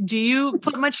 And do you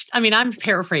put much, I'm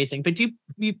paraphrasing, but do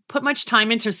you put much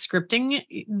time into scripting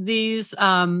these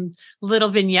little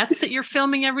vignettes that you're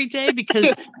filming every day?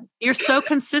 Because you're so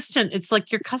consistent. It's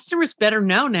like your customers better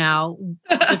know now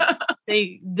that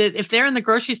if they're in the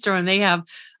grocery store and they have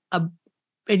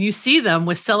and you see them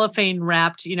with cellophane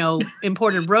wrapped,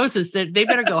 imported roses, that they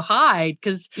better go hide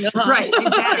because that's right.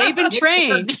 They've been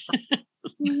trained.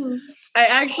 I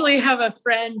actually have a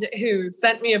friend who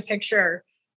sent me a picture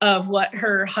of what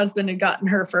her husband had gotten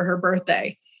her for her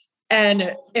birthday.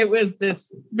 And it was this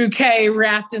bouquet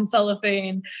wrapped in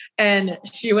cellophane. And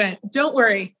she went, "Don't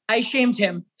worry, I shamed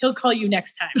him. He'll call you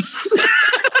next time."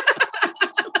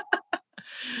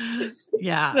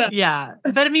 Yeah.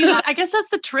 But I guess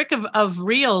that's the trick of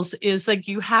reels is like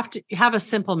you have to have a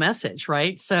simple message,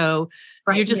 right? So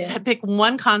you just pick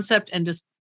one concept and just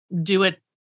do it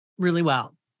really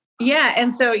well. Yeah.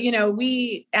 And so,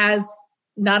 we as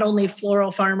not only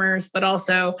floral farmers, but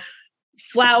also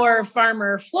flower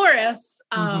farmer florists,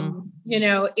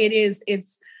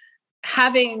 it's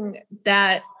having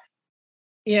that,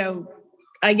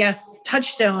 I guess,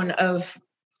 touchstone of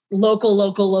local.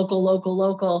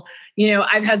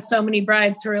 I've had so many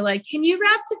brides who are like, "Can you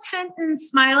wrap the tent in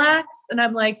Smilax?" And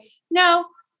I'm like, "No,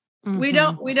 we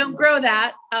don't grow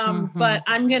that." But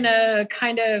I'm going to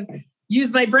kind of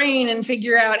use my brain and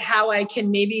figure out how I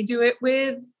can maybe do it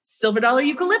with silver dollar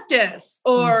eucalyptus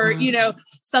or,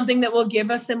 something that will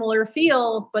give a similar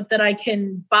feel, but that I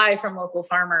can buy from local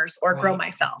farmers or grow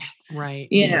myself. Right.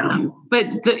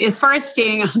 But as far as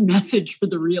staying on message for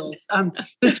the reels,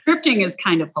 the scripting is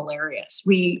kind of hilarious.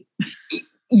 We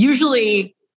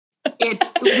usually,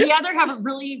 we either have a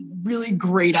really, really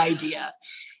great idea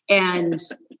and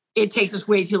it takes us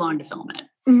way too long to film it.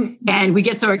 And we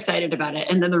get so excited about it.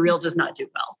 And then the reel does not do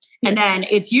well. And then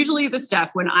it's usually the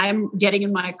stuff when I'm getting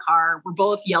in my car, we're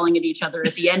both yelling at each other.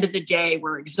 At the end of the day,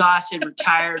 we're exhausted, we're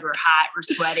tired, we're hot, we're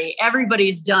sweaty.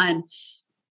 Everybody's done.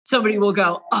 Somebody will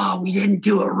go, "Oh, we didn't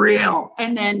do a reel."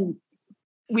 And then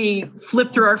we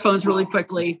flip through our phones really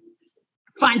quickly,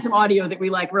 find some audio that we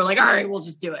like. We're like, all right, we'll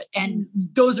just do it. And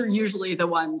those are usually the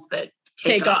ones that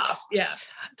take off. Yeah.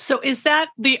 So is that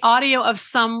the audio of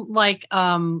some like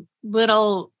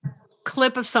little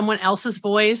clip of someone else's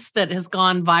voice that has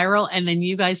gone viral and then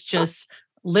you guys just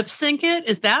lip sync it?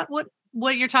 Is that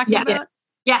what you're talking about?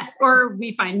 Yes. Or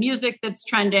we find music that's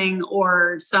trending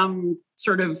or some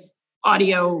sort of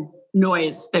audio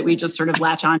noise that we just sort of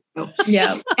latch on to.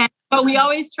 Yeah. But we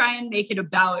always try and make it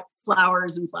about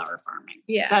flowers and flower farming.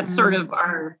 Yeah. That's sort of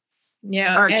our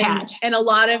catch. And a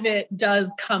lot of it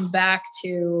does come back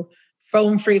to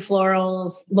foam-free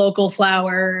florals, local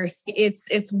flowers.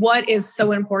 It's what is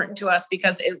so important to us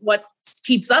because what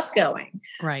keeps us going.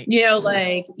 Right.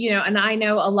 And I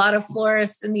know a lot of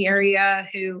florists in the area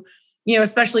who,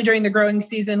 especially during the growing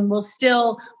season, will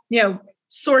still,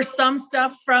 source some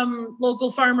stuff from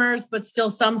local farmers, but still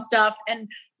some stuff. And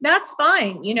that's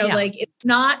fine. It's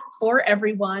not for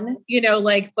everyone,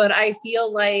 but I feel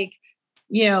like,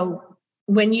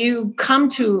 when you come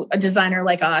to a designer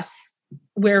like us,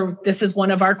 where this is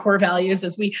one of our core values,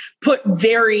 is we put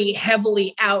very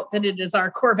heavily out that it is our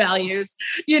core values,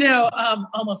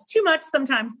 almost too much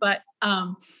sometimes, but,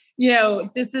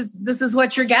 this is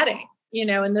what you're getting,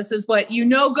 and this is what,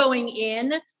 going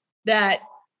in that,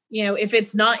 if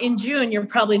it's not in June, you're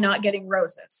probably not getting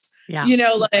roses. Yeah.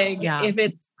 If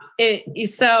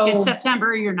it's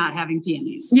September, you're not having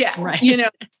peonies. Yeah. Right.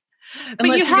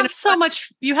 But you have so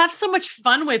much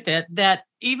fun with it that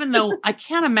even though I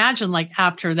can't imagine like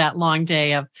after that long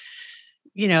day of,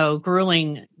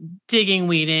 grueling, digging,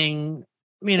 weeding,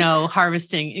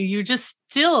 harvesting, you just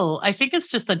still, I think it's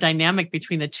just the dynamic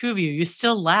between the two of you. You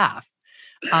still laugh.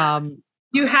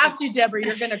 You have to, Deborah,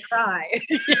 you're going to cry.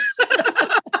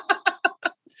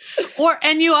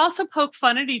 And you also poke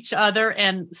fun at each other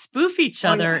and spoof each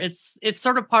other. Yeah. It's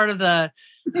sort of part of the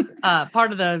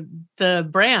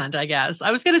brand, I guess.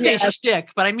 I was going to say shtick,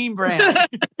 but I mean brand.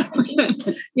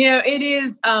 It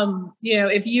is,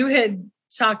 if you had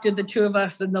talked to the two of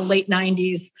us in the late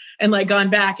 90s and like gone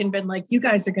back and been like, you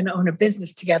guys are going to own a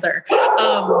business together.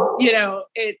 Now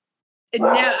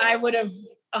I would have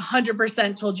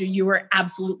 100% told you were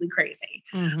absolutely crazy.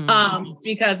 Mm-hmm.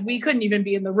 Because we couldn't even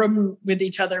be in the room with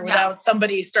each other without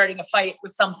somebody starting a fight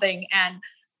with something. And,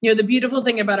 the beautiful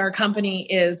thing about our company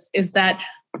is that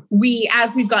we,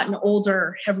 as we've gotten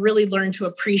older, have really learned to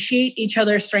appreciate each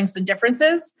other's strengths and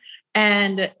differences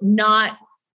and not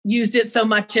used it so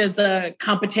much as a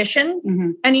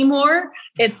competition anymore.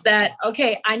 It's that,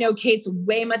 okay, I know Kate's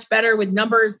way much better with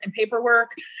numbers and paperwork,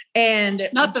 and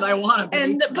not that I want to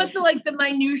be, but the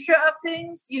minutia of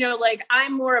things,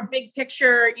 I'm more a big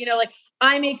picture,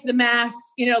 I make the mass,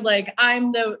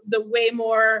 I'm the way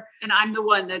more. And I'm the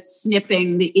one that's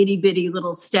snipping the itty bitty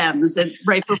little stems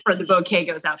right before the bouquet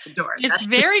goes out the door. It's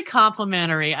very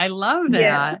complimentary. I love that.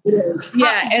 Yeah, it is.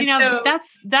 Yeah.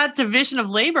 That's that division of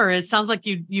labor. It sounds like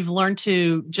you've learned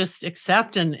to just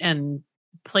accept and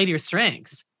play to your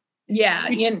strengths. Yeah.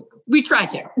 We try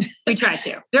to.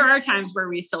 There are times where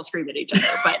we still scream at each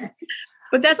other,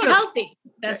 but that's healthy.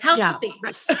 That's healthy.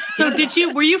 Yeah. So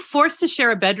were you forced to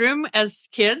share a bedroom as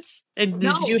kids? And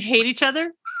did you hate each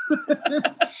other?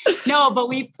 No, but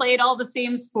we played all the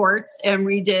same sports and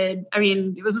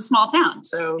it was a small town.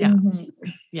 So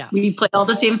we played all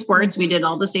the same sports. We did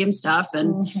all the same stuff.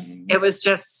 And it was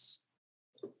just.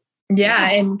 Yeah.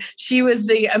 And she was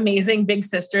the amazing big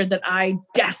sister that I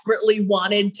desperately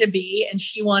wanted to be. And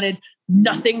she wanted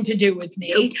nothing to do with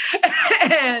me.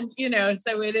 And,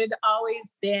 so it had always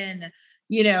been,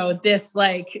 this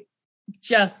like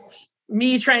just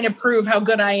me trying to prove how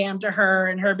good I am to her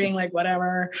and her being like,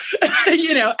 whatever,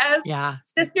 as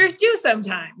sisters do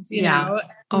sometimes, you know.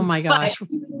 Oh my gosh.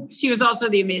 But she was also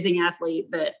the amazing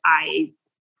athlete that I,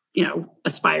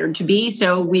 aspired to be.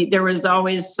 So there was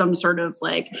always some sort of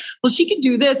like, well, she could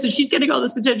do this and she's getting all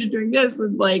this attention doing this.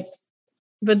 And like,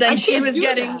 but then she was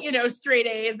getting, straight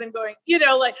A's and going,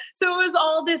 so it was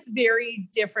all this very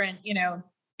different, it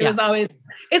was always,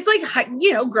 it's like,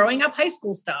 growing up high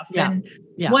school stuff. Yeah. And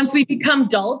once we become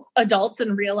adults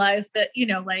and realize that,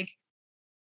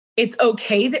 it's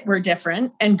okay that we're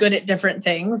different and good at different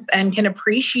things and can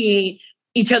appreciate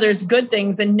each other's good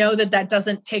things and know that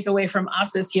doesn't take away from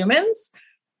us as humans.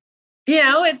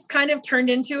 It's kind of turned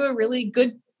into a really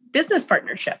good business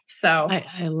partnership. So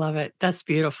I love it. That's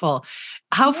beautiful.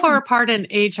 How far apart in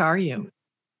age are you?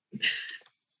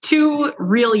 2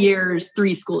 real years,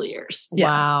 3 school years.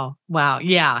 Wow.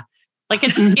 Yeah. Like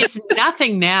it's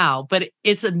nothing now, but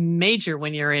it's a major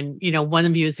when you're in, one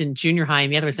of you is in junior high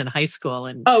and the other is in high school.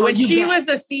 And when she was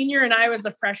a senior and I was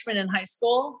a freshman in high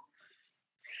school.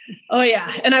 Oh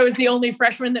yeah. And I was the only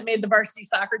freshman that made the varsity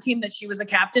soccer team that she was a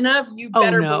captain of. You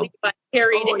better believe I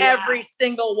carried every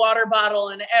single water bottle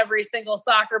and every single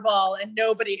soccer ball, and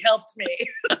nobody helped me.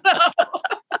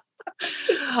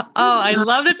 Oh, I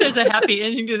love that there's a happy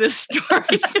ending to this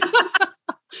story.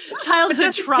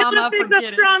 Childhood trauma. Makes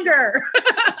us stronger.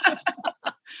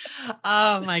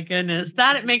 Oh my goodness.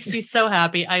 That makes me so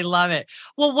happy. I love it.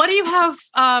 Well, what do you have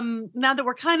now that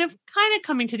we're kind of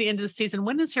coming to the end of the season?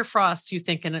 When is your frost, do you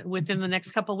think, within the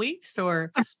next couple of weeks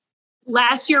or?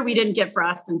 Last year we didn't get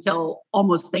frost until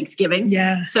almost Thanksgiving.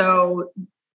 Yeah. So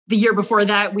the year before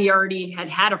that, we already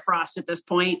had a frost at this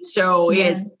point. So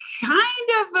it's kind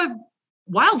of a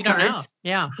wild card.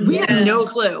 Yeah. We have no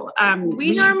clue.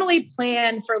 We normally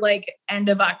plan for like end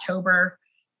of October.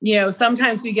 You know,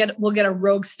 sometimes we'll get a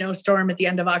rogue snowstorm at the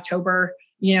end of October,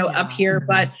 up here,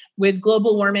 but with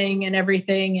global warming and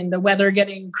everything and the weather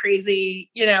getting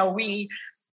crazy,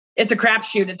 it's a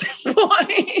crapshoot at this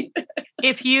point.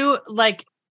 If you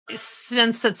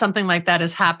sense that something like that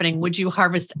is happening, would you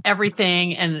harvest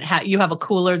everything and you have a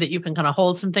cooler that you can kind of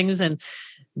hold some things and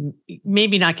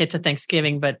maybe not get to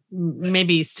Thanksgiving, but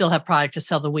maybe still have product to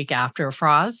sell the week after a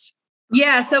frost?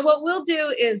 Yeah. So what we'll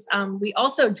do is we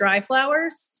also dry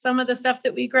flowers some of the stuff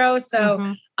that we grow.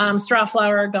 So straw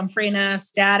flower, gomphrena,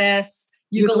 statice,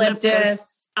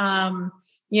 eucalyptus,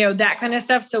 that kind of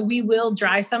stuff. So we will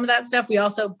dry some of that stuff. We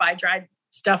also buy dried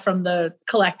stuff from the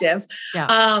collective. Yeah.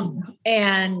 I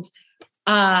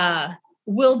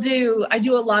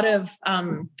do a lot of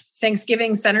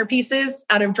Thanksgiving centerpieces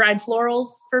out of dried florals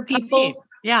for people.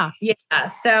 Yeah. Yeah.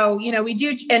 So, we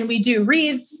do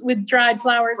wreaths with dried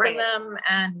flowers in them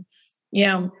and,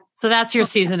 so that's your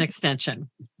season extension.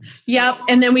 Yep.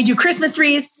 And then we do Christmas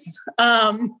wreaths,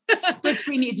 which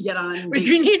we need to get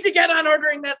on.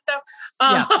 Ordering that stuff.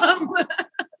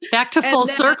 Back to full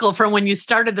circle from when you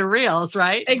started the reels,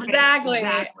 right? Exactly.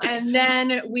 And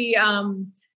then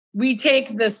we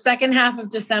take the second half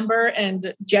of December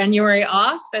and January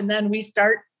off, and then we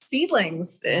start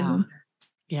seedlings. And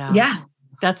yeah.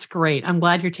 That's great. I'm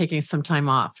glad you're taking some time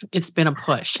off. It's been a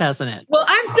push, hasn't it? Well,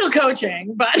 I'm still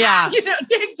coaching, but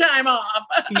take time off.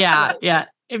 Yeah.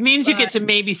 It means you get to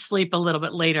maybe sleep a little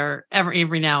bit later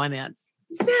every now and then.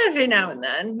 Every now and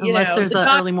then. Unless there's an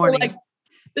early morning.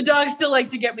 The dogs still like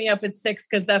to get me up at 6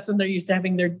 because that's when they're used to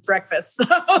having their breakfast.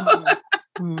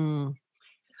 So.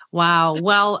 Wow.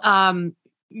 Well,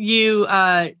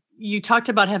 you talked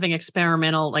about having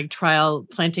experimental trial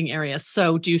planting areas.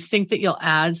 So do you think that you'll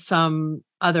add some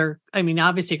other,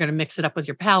 obviously you're going to mix it up with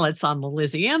your pallets on the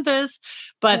Lisianthus,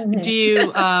 but do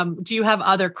you have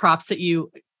other crops that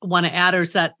you want to add, or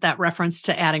is that reference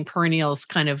to adding perennials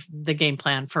kind of the game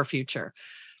plan for future?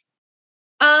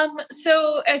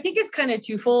 So I think it's kind of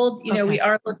twofold. We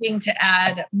are looking to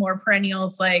add more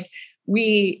perennials.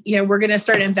 We're going to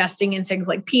start investing in things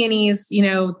like peonies.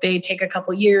 They take a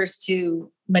couple years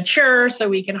to mature so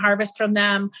we can harvest from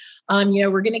them.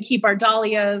 We're going to keep our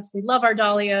dahlias. We love our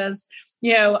dahlias. We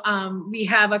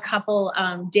have a couple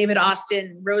David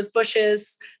Austin rose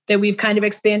bushes that we've kind of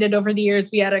expanded over the years.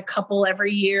 We had a couple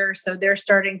every year. So they're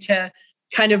starting to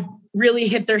kind of really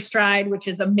hit their stride, which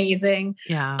is amazing.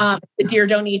 Yeah. The deer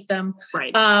don't eat them.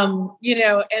 Right.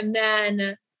 And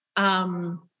then,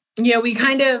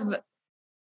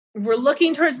 we're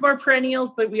looking towards more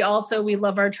perennials, but we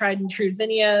love our tried and true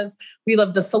zinnias. We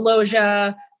love the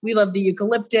celosia. We love the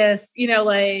eucalyptus.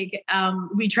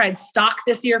 We tried stock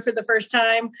this year for the first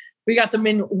time. We got them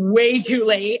in way too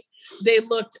late. They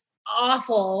looked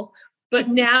awful, but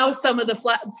now some of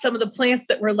the plants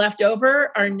that were left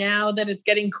over are, now that it's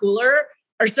getting cooler,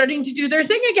 are starting to do their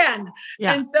thing again.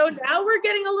 Yeah. And so now we're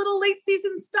getting a little late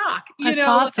season stock. That's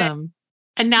awesome.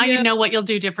 And now you know what you'll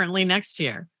do differently next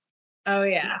year. Oh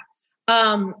yeah.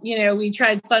 We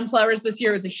tried sunflowers this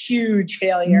year. It was a huge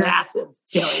failure. Massive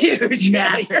failure. Huge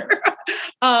failure.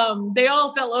 They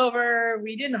all fell over.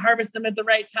 We didn't harvest them at the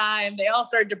right time. They all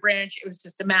started to branch. It was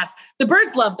just a mess. The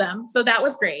birds loved them. So that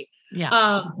was great.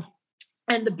 Yeah.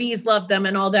 And the bees love them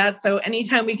and all that. So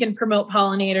anytime we can promote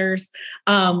pollinators,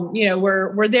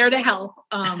 we're there to help.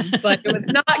 But it was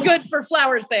not good for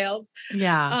flower sales.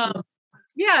 Yeah.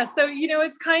 So,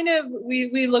 it's kind of,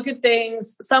 we look at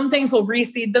things, some things will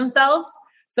reseed themselves.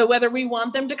 So whether we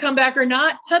want them to come back or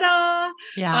not, ta-da!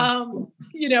 Yeah.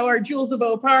 Our Jewels of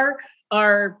Opar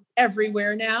are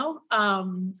everywhere now.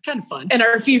 It's kind of fun. And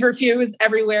our Feverfew is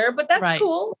everywhere, but that's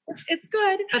cool. It's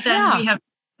good. But then we have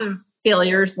the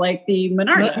failures like the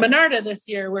Monarda. Monarda this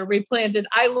year where we planted,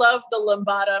 I love the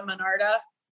Lambada Monarda.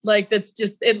 That's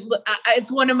just,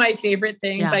 it's one of my favorite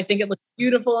things. Yeah. I think it looks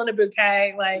beautiful in a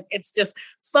bouquet. It's just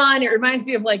fun. It reminds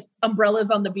me of umbrellas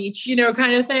on the beach,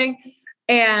 kind of thing.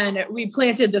 and we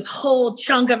planted this whole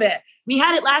chunk of it. We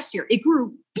had it last year. It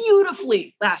grew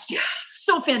beautifully last year.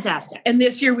 So fantastic. And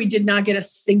this year we did not get a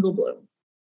single bloom.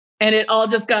 And it all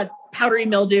just got powdery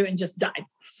mildew and just died.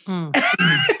 And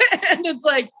it's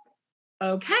like,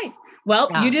 okay, well,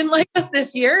 you didn't like us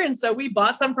this year. And so we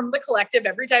bought some from the collective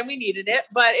every time we needed it.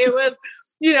 But it was,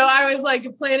 I was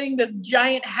like planting this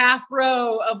giant half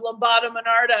row of Lombada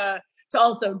Monarda to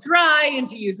also dry and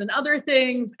to use in other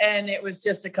things. And it was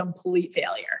just a complete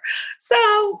failure.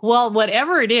 So, well,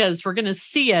 whatever it is, we're going to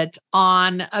see it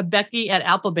on Becky at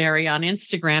Appleberry on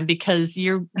Instagram, because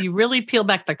you really peel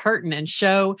back the curtain and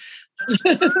show,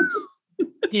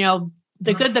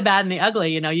 the good, the bad, and the ugly.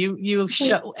 You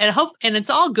show and it's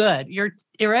all good. You're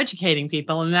educating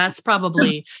people, and that's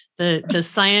probably the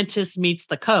scientist meets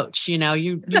the coach. You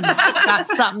got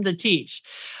something to teach.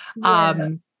 Yeah.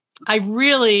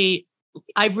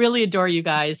 I really adore you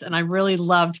guys, and I really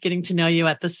loved getting to know you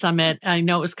at the summit. I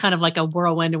know it was kind of like a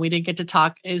whirlwind and we didn't get to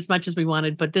talk as much as we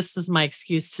wanted, but this was my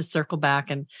excuse to circle back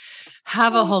and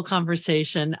have a whole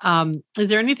conversation. Is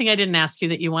there anything I didn't ask you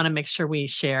that you want to make sure we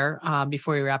share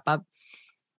before we wrap up?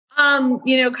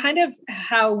 Kind of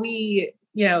how we,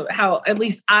 how at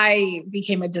least I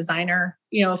became a designer,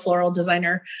 a floral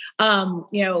designer.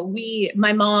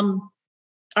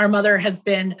 Our mother has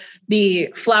been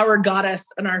the flower goddess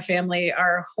in our family,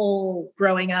 our whole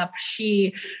growing up.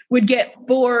 She would get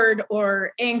bored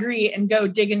or angry and go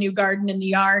dig a new garden in the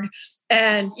yard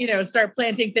and, start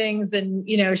planting things. And,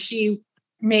 she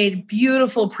made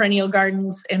beautiful perennial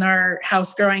gardens in our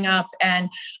house growing up, and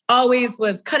always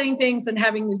was cutting things and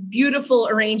having these beautiful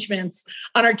arrangements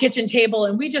on our kitchen table.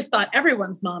 And we just thought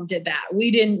everyone's mom did that.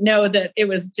 We didn't know that it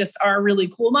was just our really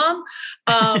cool mom.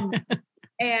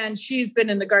 And she's been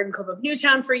in the Garden Club of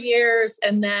Newtown for years,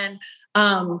 and then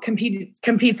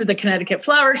competes at the Connecticut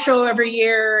Flower Show every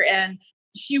year. And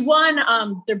she won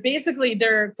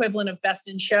their equivalent of Best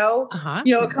in Show,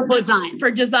 for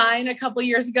design a couple of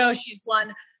years ago. She's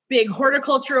won big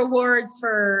horticulture awards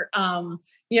for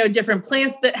different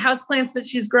house plants that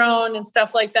she's grown and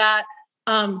stuff like that.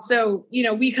 So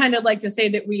we kind of like to say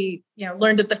that we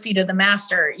learned at the feet of the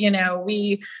master.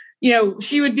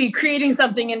 She would be creating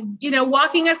something and,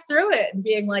 walking us through it and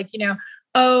being like,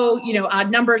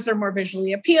 odd numbers are more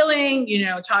visually appealing,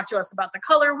 talk to us about the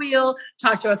color wheel,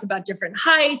 talk to us about different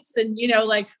heights and,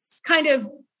 kind of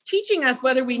teaching us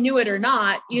whether we knew it or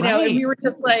not, right. And we were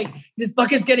just like, this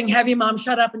bucket's getting heavy, Mom,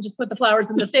 shut up and just put the flowers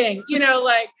in the thing,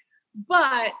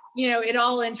 but, it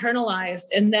all internalized.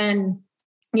 And then,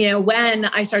 when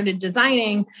I started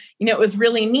designing, it was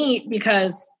really neat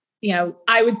because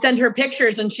I would send her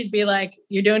pictures and she'd be like,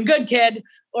 you're doing good, kid.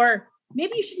 Or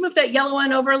maybe you should move that yellow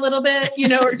one over a little bit,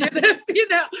 or do this,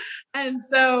 And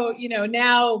so,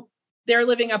 now they're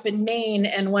living up in Maine.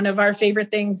 And one of our favorite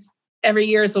things every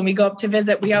year is when we go up to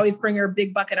visit, we always bring her a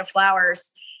big bucket of flowers,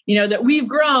 that we've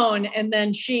grown. And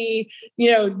then she,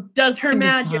 does her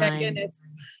magic. Design. And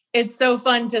it's so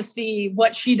fun to see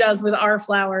what she does with our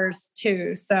flowers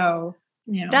too. So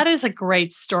that is a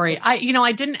great story. I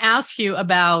didn't ask you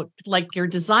about like your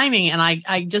designing, and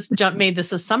I just made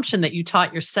this assumption that you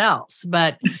taught yourselves,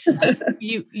 but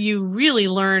you really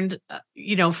learned,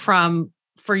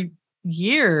 for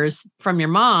years from your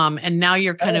mom, and now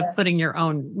you're kind of putting your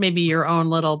own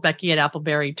little Becky at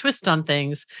Appleberry twist on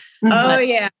things.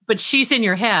 But she's in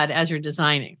your head as you're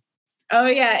designing. Oh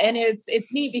yeah. And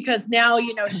it's neat because now,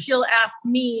 she'll ask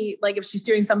me, like if she's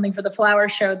doing something for the flower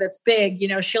show that's big,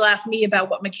 she'll ask me about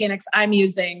what mechanics I'm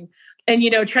using and,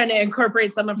 trying to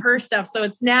incorporate some of her stuff. So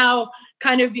it's now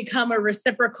kind of become a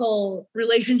reciprocal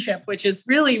relationship, which is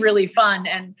really, really fun.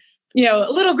 And,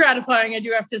 a little gratifying, I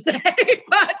do have to say,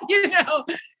 but,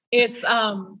 it's,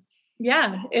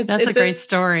 that's a great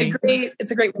story.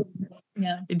 It's a great,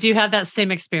 yeah. Do you have that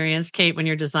same experience, Kate, when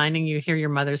you're designing, you hear your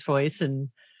mother's voice and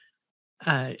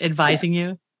advising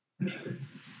you?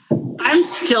 I'm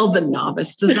still the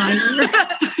novice designer.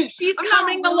 She's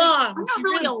coming along. I'm not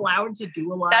really allowed to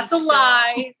do a lot. That's a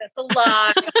lie. That's a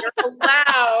lie. You're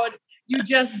allowed. You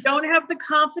just don't have the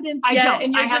confidence yet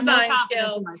in your design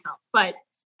skills. In myself, but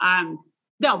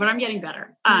no, but I'm getting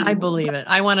better. I believe it.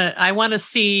 I want to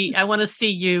see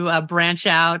you branch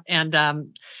out. And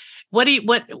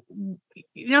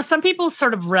some people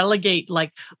sort of relegate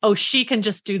like, oh, she can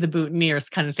just do the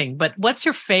boutonnieres kind of thing. But what's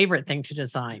your favorite thing to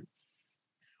design?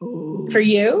 For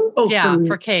you? Oh, yeah,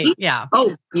 for Kate. Yeah.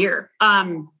 Oh dear.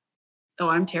 I'm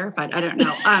terrified. I don't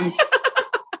know.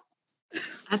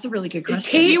 That's a really good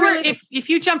question. If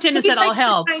you jumped in and said, "I'll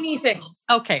help," tiny things.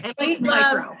 Okay. Kate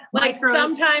loves, like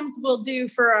sometimes we'll do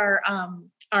for our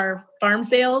our farm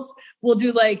sales, we'll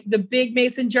do like the big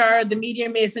mason jar, the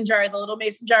medium mason jar, the little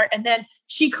mason jar. And then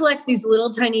she collects these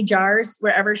little tiny jars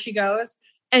wherever she goes.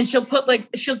 And she'll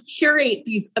curate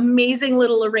these amazing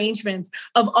little arrangements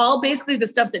of all basically the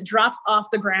stuff that drops off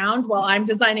the ground while I'm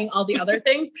designing all the other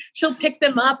things. She'll pick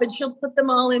them up and she'll put them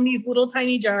all in these little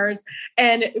tiny jars.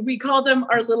 And we call them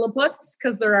our Lilliputs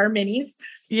because they're our minis.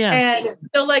 Yes. And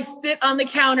they'll like sit on the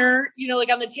counter, like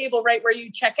on the table right where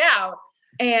you check out.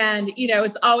 And,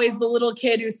 it's always the little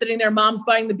kid who's sitting there, mom's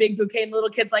buying the big bouquet and the little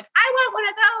kid's like, I want one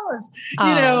of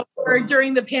those, or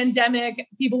during the pandemic,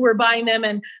 people were buying them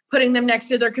and putting them next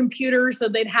to their computer. So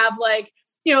they'd have like,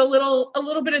 a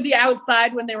little bit of the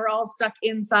outside when they were all stuck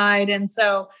inside. And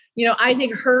so, I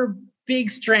think her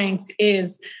big strength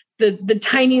is the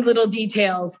tiny little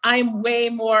details. I'm way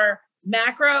more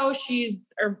macro. She's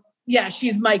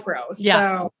micro.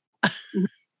 Yeah. So,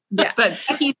 yeah. But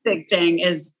Becky's big thing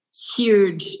is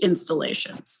huge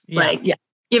installations.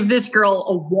 Give this girl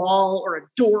a wall or a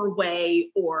doorway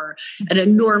or an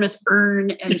enormous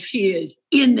urn and she is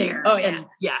in there. Oh yeah.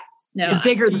 The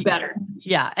bigger the better.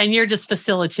 Yeah. And you're just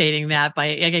facilitating that by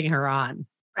egging her on.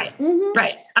 Right. Mm-hmm.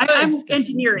 Right. I'm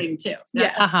engineering too.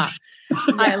 Yes.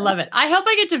 I love it. I hope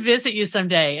I get to visit you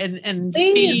someday and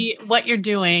see what you're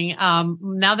doing.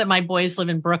 Now that my boys live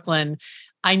in Brooklyn,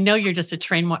 I know you're just a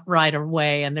train ride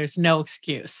away and there's no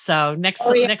excuse. So next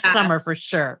summer for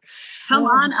sure. Come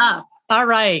on up. All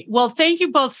right. Well, thank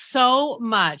you both so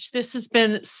much. This has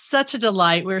been such a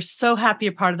delight. We're so happy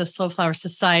you're part of the Slow Flower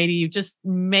Society. You just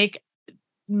make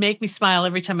me smile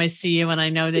every time I see you. And I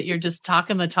know that you're just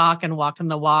talking the talk and walking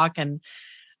the walk. And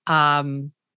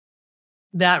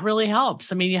that really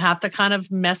helps. I mean, you have to kind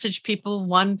of message people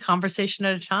one conversation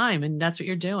at a time. And that's what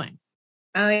you're doing.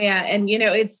 Oh yeah. And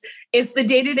it's the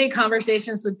day-to-day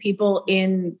conversations with people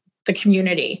in the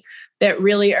community that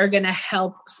really are going to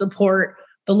help support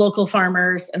the local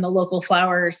farmers and the local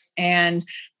flowers. And,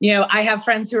 I have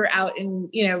friends who are out in,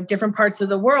 different parts of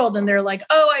the world and they're like,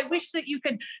 oh, I wish that you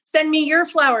could send me your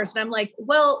flowers. And I'm like,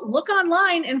 well, look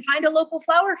online and find a local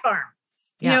flower farm.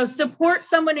 Yeah. Support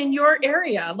someone in your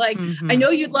area. Like, I know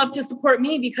you'd love to support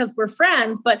me because we're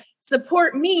friends, but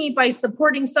support me by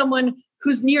supporting someone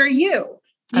who's near you.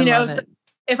 So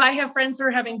if I have friends who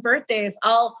are having birthdays,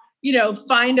 I'll,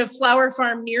 find a flower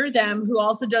farm near them who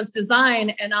also does design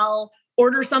and I'll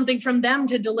order something from them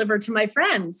to deliver to my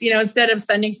friends, instead of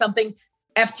sending something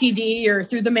FTD or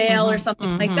through the mail or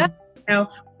something like that.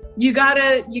 You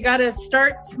gotta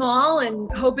start small and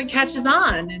hope it catches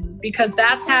on. And because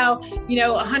that's how,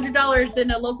 $100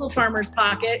 in a local farmer's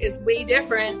pocket is way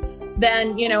different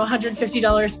than,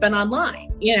 $150 spent online,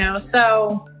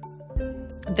 so.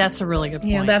 That's a really good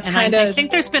point. Yeah, that's and I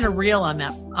think there's been a reel on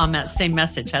that same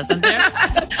message, hasn't there?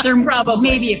 There probably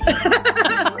maybe a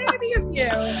few.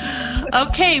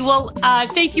 Okay, well,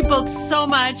 thank you both so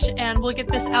much, and we'll get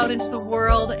this out into the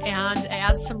world and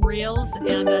add some reels,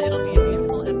 and it'll be a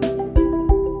beautiful image.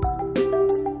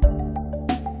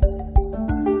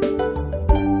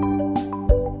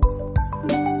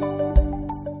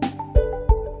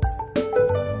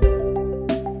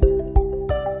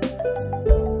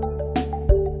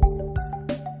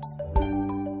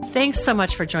 Thanks so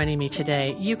much for joining me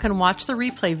today. You can watch the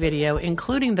replay video,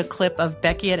 including the clip of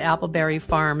Becky at Appleberry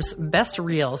Farm's best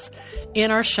reels,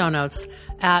 in our show notes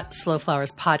at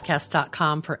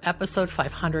slowflowerspodcast.com for episode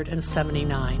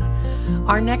 579.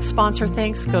 Our next sponsor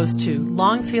thanks goes to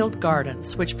Longfield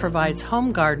Gardens, which provides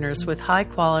home gardeners with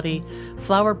high-quality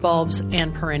flower bulbs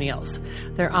and perennials.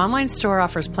 Their online store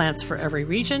offers plants for every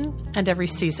region and every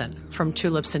season, from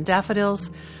tulips and daffodils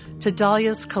to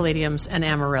dahlias, caladiums, and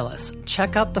amaryllis.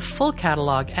 Check out the full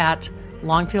catalog at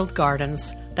Longfield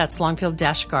Gardens. That's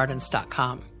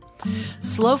longfield-gardens.com.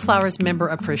 Slow Flowers Member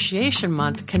Appreciation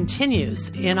Month continues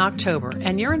in October,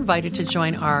 and you're invited to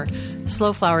join our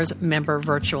Slow Flowers Member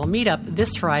Virtual Meetup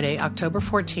this Friday, October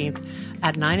 14th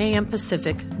at 9 a.m.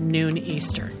 Pacific, noon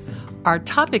Eastern. Our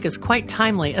topic is quite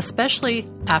timely, especially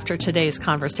after today's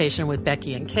conversation with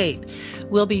Becky and Kate.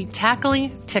 We'll be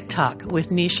tackling TikTok with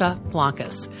Nisha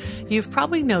Blancas. You've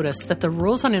probably noticed that the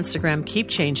rules on Instagram keep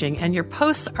changing and your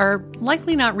posts are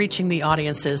likely not reaching the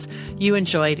audiences you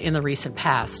enjoyed in the recent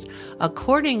past.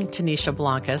 According to Nisha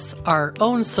Blancas, our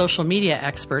own social media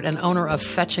expert and owner of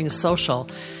Fetching Social,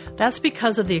 that's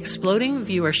because of the exploding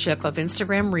viewership of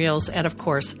Instagram Reels and, of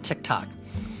course, TikTok.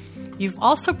 You've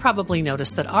also probably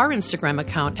noticed that our Instagram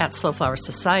account at Slow Flower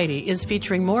Society is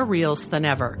featuring more reels than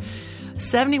ever.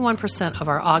 71% of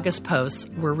our August posts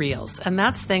were Reels, and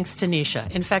that's thanks to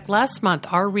Nisha. In fact, last month,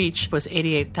 our reach was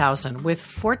 88,000 with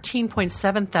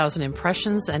 14.7 thousand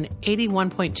impressions and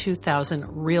 81.2 thousand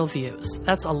Reel views.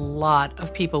 That's a lot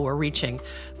of people we're reaching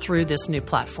through this new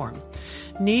platform.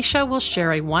 Nisha will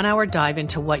share a 1-hour dive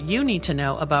into what you need to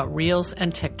know about Reels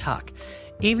and TikTok,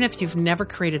 even if you've never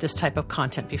created this type of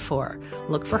content before.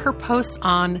 Look for her posts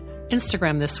on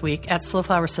Instagram this week at Slow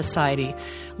Flower Society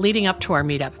leading up to our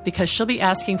meetup, because she'll be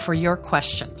asking for your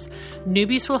questions.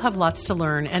 Newbies will have lots to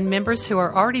learn, and members who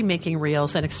are already making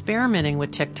Reels and experimenting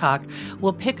with TikTok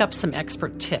will pick up some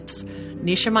expert tips.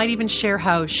 Nisha might even share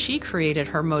how she created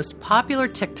her most popular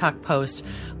TikTok post,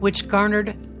 which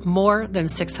garnered more than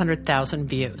 600,000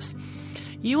 views.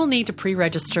 You will need to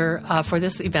pre-register for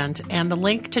this event, and the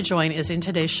link to join is in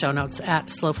today's show notes at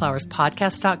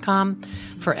slowflowerspodcast.com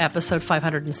for episode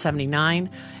 579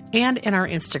 and in our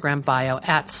Instagram bio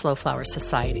at Slow Flower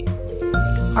Society.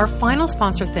 Our final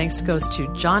sponsor thanks goes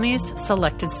to Johnny's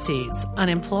Selected Seeds, an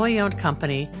employee-owned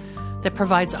company that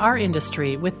provides our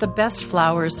industry with the best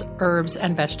flowers, herbs,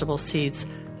 and vegetable seeds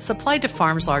supplied to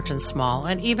farms large and small,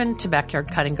 and even to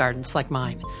backyard cutting gardens like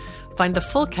mine. Find the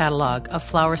full catalog of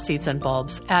flower seeds and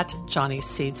bulbs at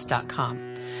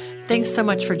johnnyseeds.com. Thanks so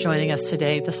much for joining us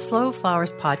today. The Slow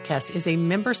Flowers podcast is a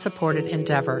member-supported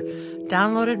endeavor,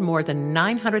 downloaded more than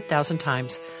 900,000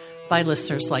 times by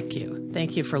listeners like you.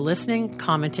 Thank you for listening,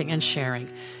 commenting, and sharing.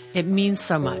 It means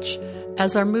so much.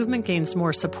 As our movement gains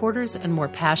more supporters and more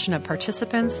passionate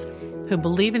participants who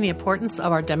believe in the importance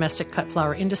of our domestic cut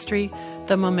flower industry,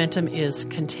 the momentum is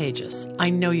contagious. I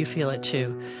know you feel it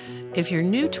too. If you're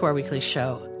new to our weekly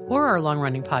show or our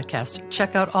long-running podcast,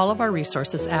 check out all of our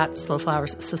resources at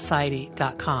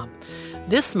slowflowerssociety.com.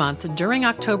 This month, during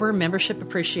October Membership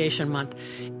Appreciation Month,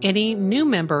 any new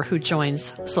member who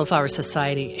joins Slow Flower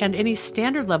Society and any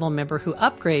standard level member who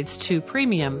upgrades to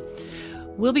premium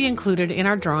will be included in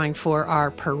our drawing for our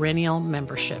perennial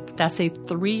membership. That's a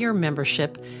 3-year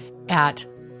membership at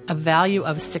a value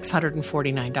of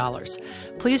 $649.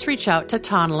 Please reach out to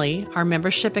Tonley, our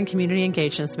Membership and Community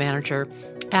Engagements Manager,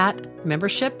 at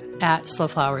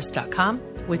membership@slowflowers.com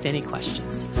with any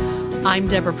questions. I'm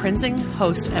Deborah Prinzing,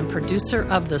 host and producer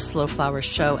of The Slow Flowers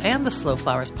Show and The Slow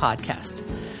Flowers Podcast.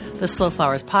 The Slow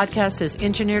Flowers Podcast is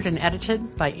engineered and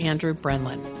edited by Andrew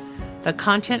Brenlin. The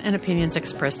content and opinions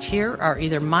expressed here are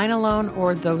either mine alone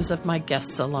or those of my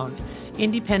guests alone,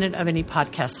 independent of any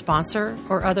podcast sponsor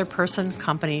or other person,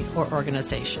 company, or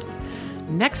organization.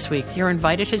 Next week, you're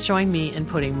invited to join me in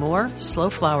putting more slow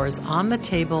flowers on the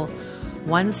table,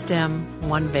 one stem,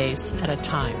 one vase at a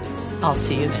time. I'll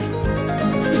see you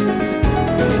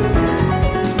then.